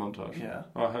 a murder montage. Yeah.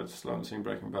 Oh, I haven't seen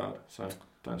Breaking Bad, so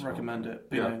don't recommend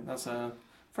it. But, that's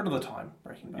for another time.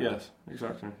 Breaking Bad. Yes,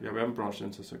 exactly. Yeah, we haven't branched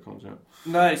into sitcoms yet.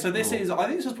 No, so I think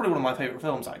this is probably one of my favourite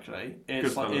films. Actually,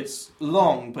 it's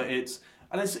long, but it's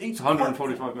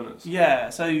 145 minutes.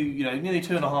 Yeah, so nearly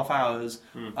 2.5 hours.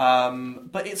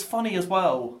 But it's funny as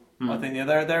well. I think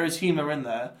there is humour in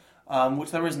there.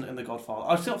 Which there isn't in The Godfather.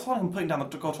 I feel like I'm putting down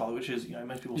The Godfather, which is,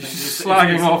 most people think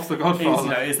slagging off The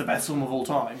Godfather. Is the best film of all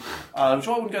time. I'm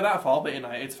sure I wouldn't go that far, but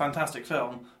it's a fantastic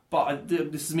film. But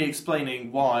this is me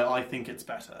explaining why I think it's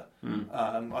better.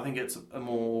 I think it's a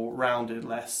more rounded,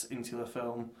 less insular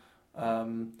film.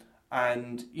 And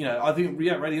I think Ray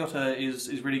Liotta is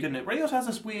really good in it. Ray Liotta has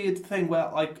this weird thing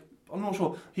where I'm not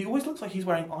sure. He always looks like he's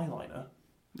wearing eyeliner.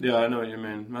 Yeah, I know what you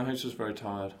mean. Man, he's just very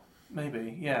tired.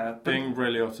 Maybe, yeah. Being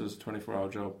Ray Liotta's a 24-hour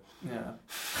job. Yeah.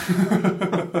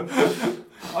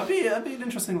 I'd be an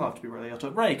interesting life to be Ray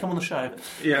Liotta. Ray, come on the show.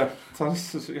 Yeah.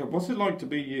 What's it like to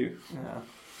be you?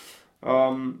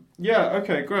 Yeah.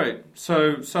 Okay, great.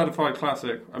 So, certified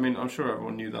classic. I mean, I'm sure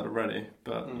everyone knew that already,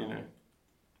 but,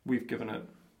 we've given it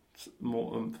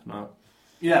more oomph now.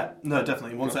 Yeah, no,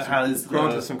 definitely. Once it has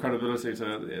granted some credibility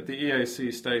to the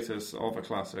EAC status of a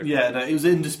classic. Yeah, no, it was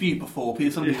in dispute before.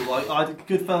 Some people were like,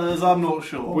 Goodfellas, I'm not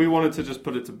sure. We wanted to just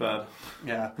put it to bed.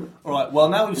 Yeah. All right. Well,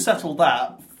 now we've settled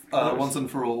that once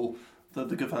and for all. The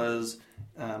Goodfellas,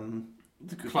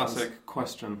 classic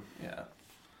question. Yeah.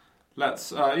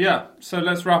 So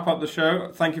let's wrap up the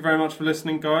show. Thank you very much for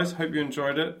listening, guys. Hope you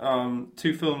enjoyed it.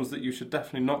 2 films that you should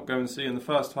definitely not go and see in the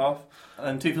first half.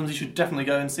 And 2 films you should definitely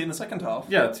go and see in the second half.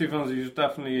 Yeah, 2 films you should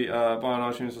definitely buy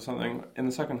on iTunes or something in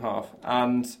the second half.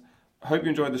 And I hope you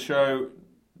enjoyed the show.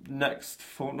 Next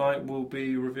fortnight we'll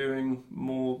be reviewing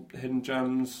more hidden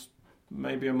gems,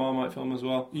 maybe a Marmite film as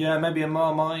well. Yeah, maybe a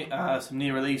Marmite, some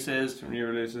new releases.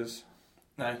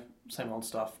 No, same old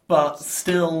stuff. But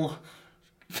still...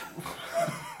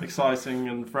 exciting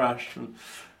and fresh and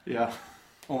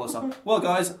all that stuff. Well,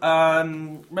 guys,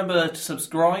 remember to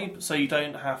subscribe so you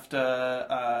don't have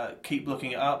to keep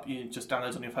looking it up. You just download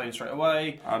it on your phone straight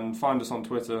away. And find us on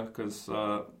Twitter because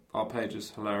our page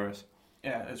is hilarious.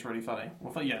 Yeah, it's really funny.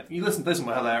 Well, you listen to this and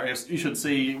we're hilarious. You should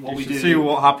see what we do. You should see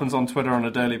what happens on Twitter on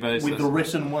a daily basis with the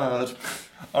written word.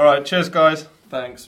 All right, cheers, guys. Thanks.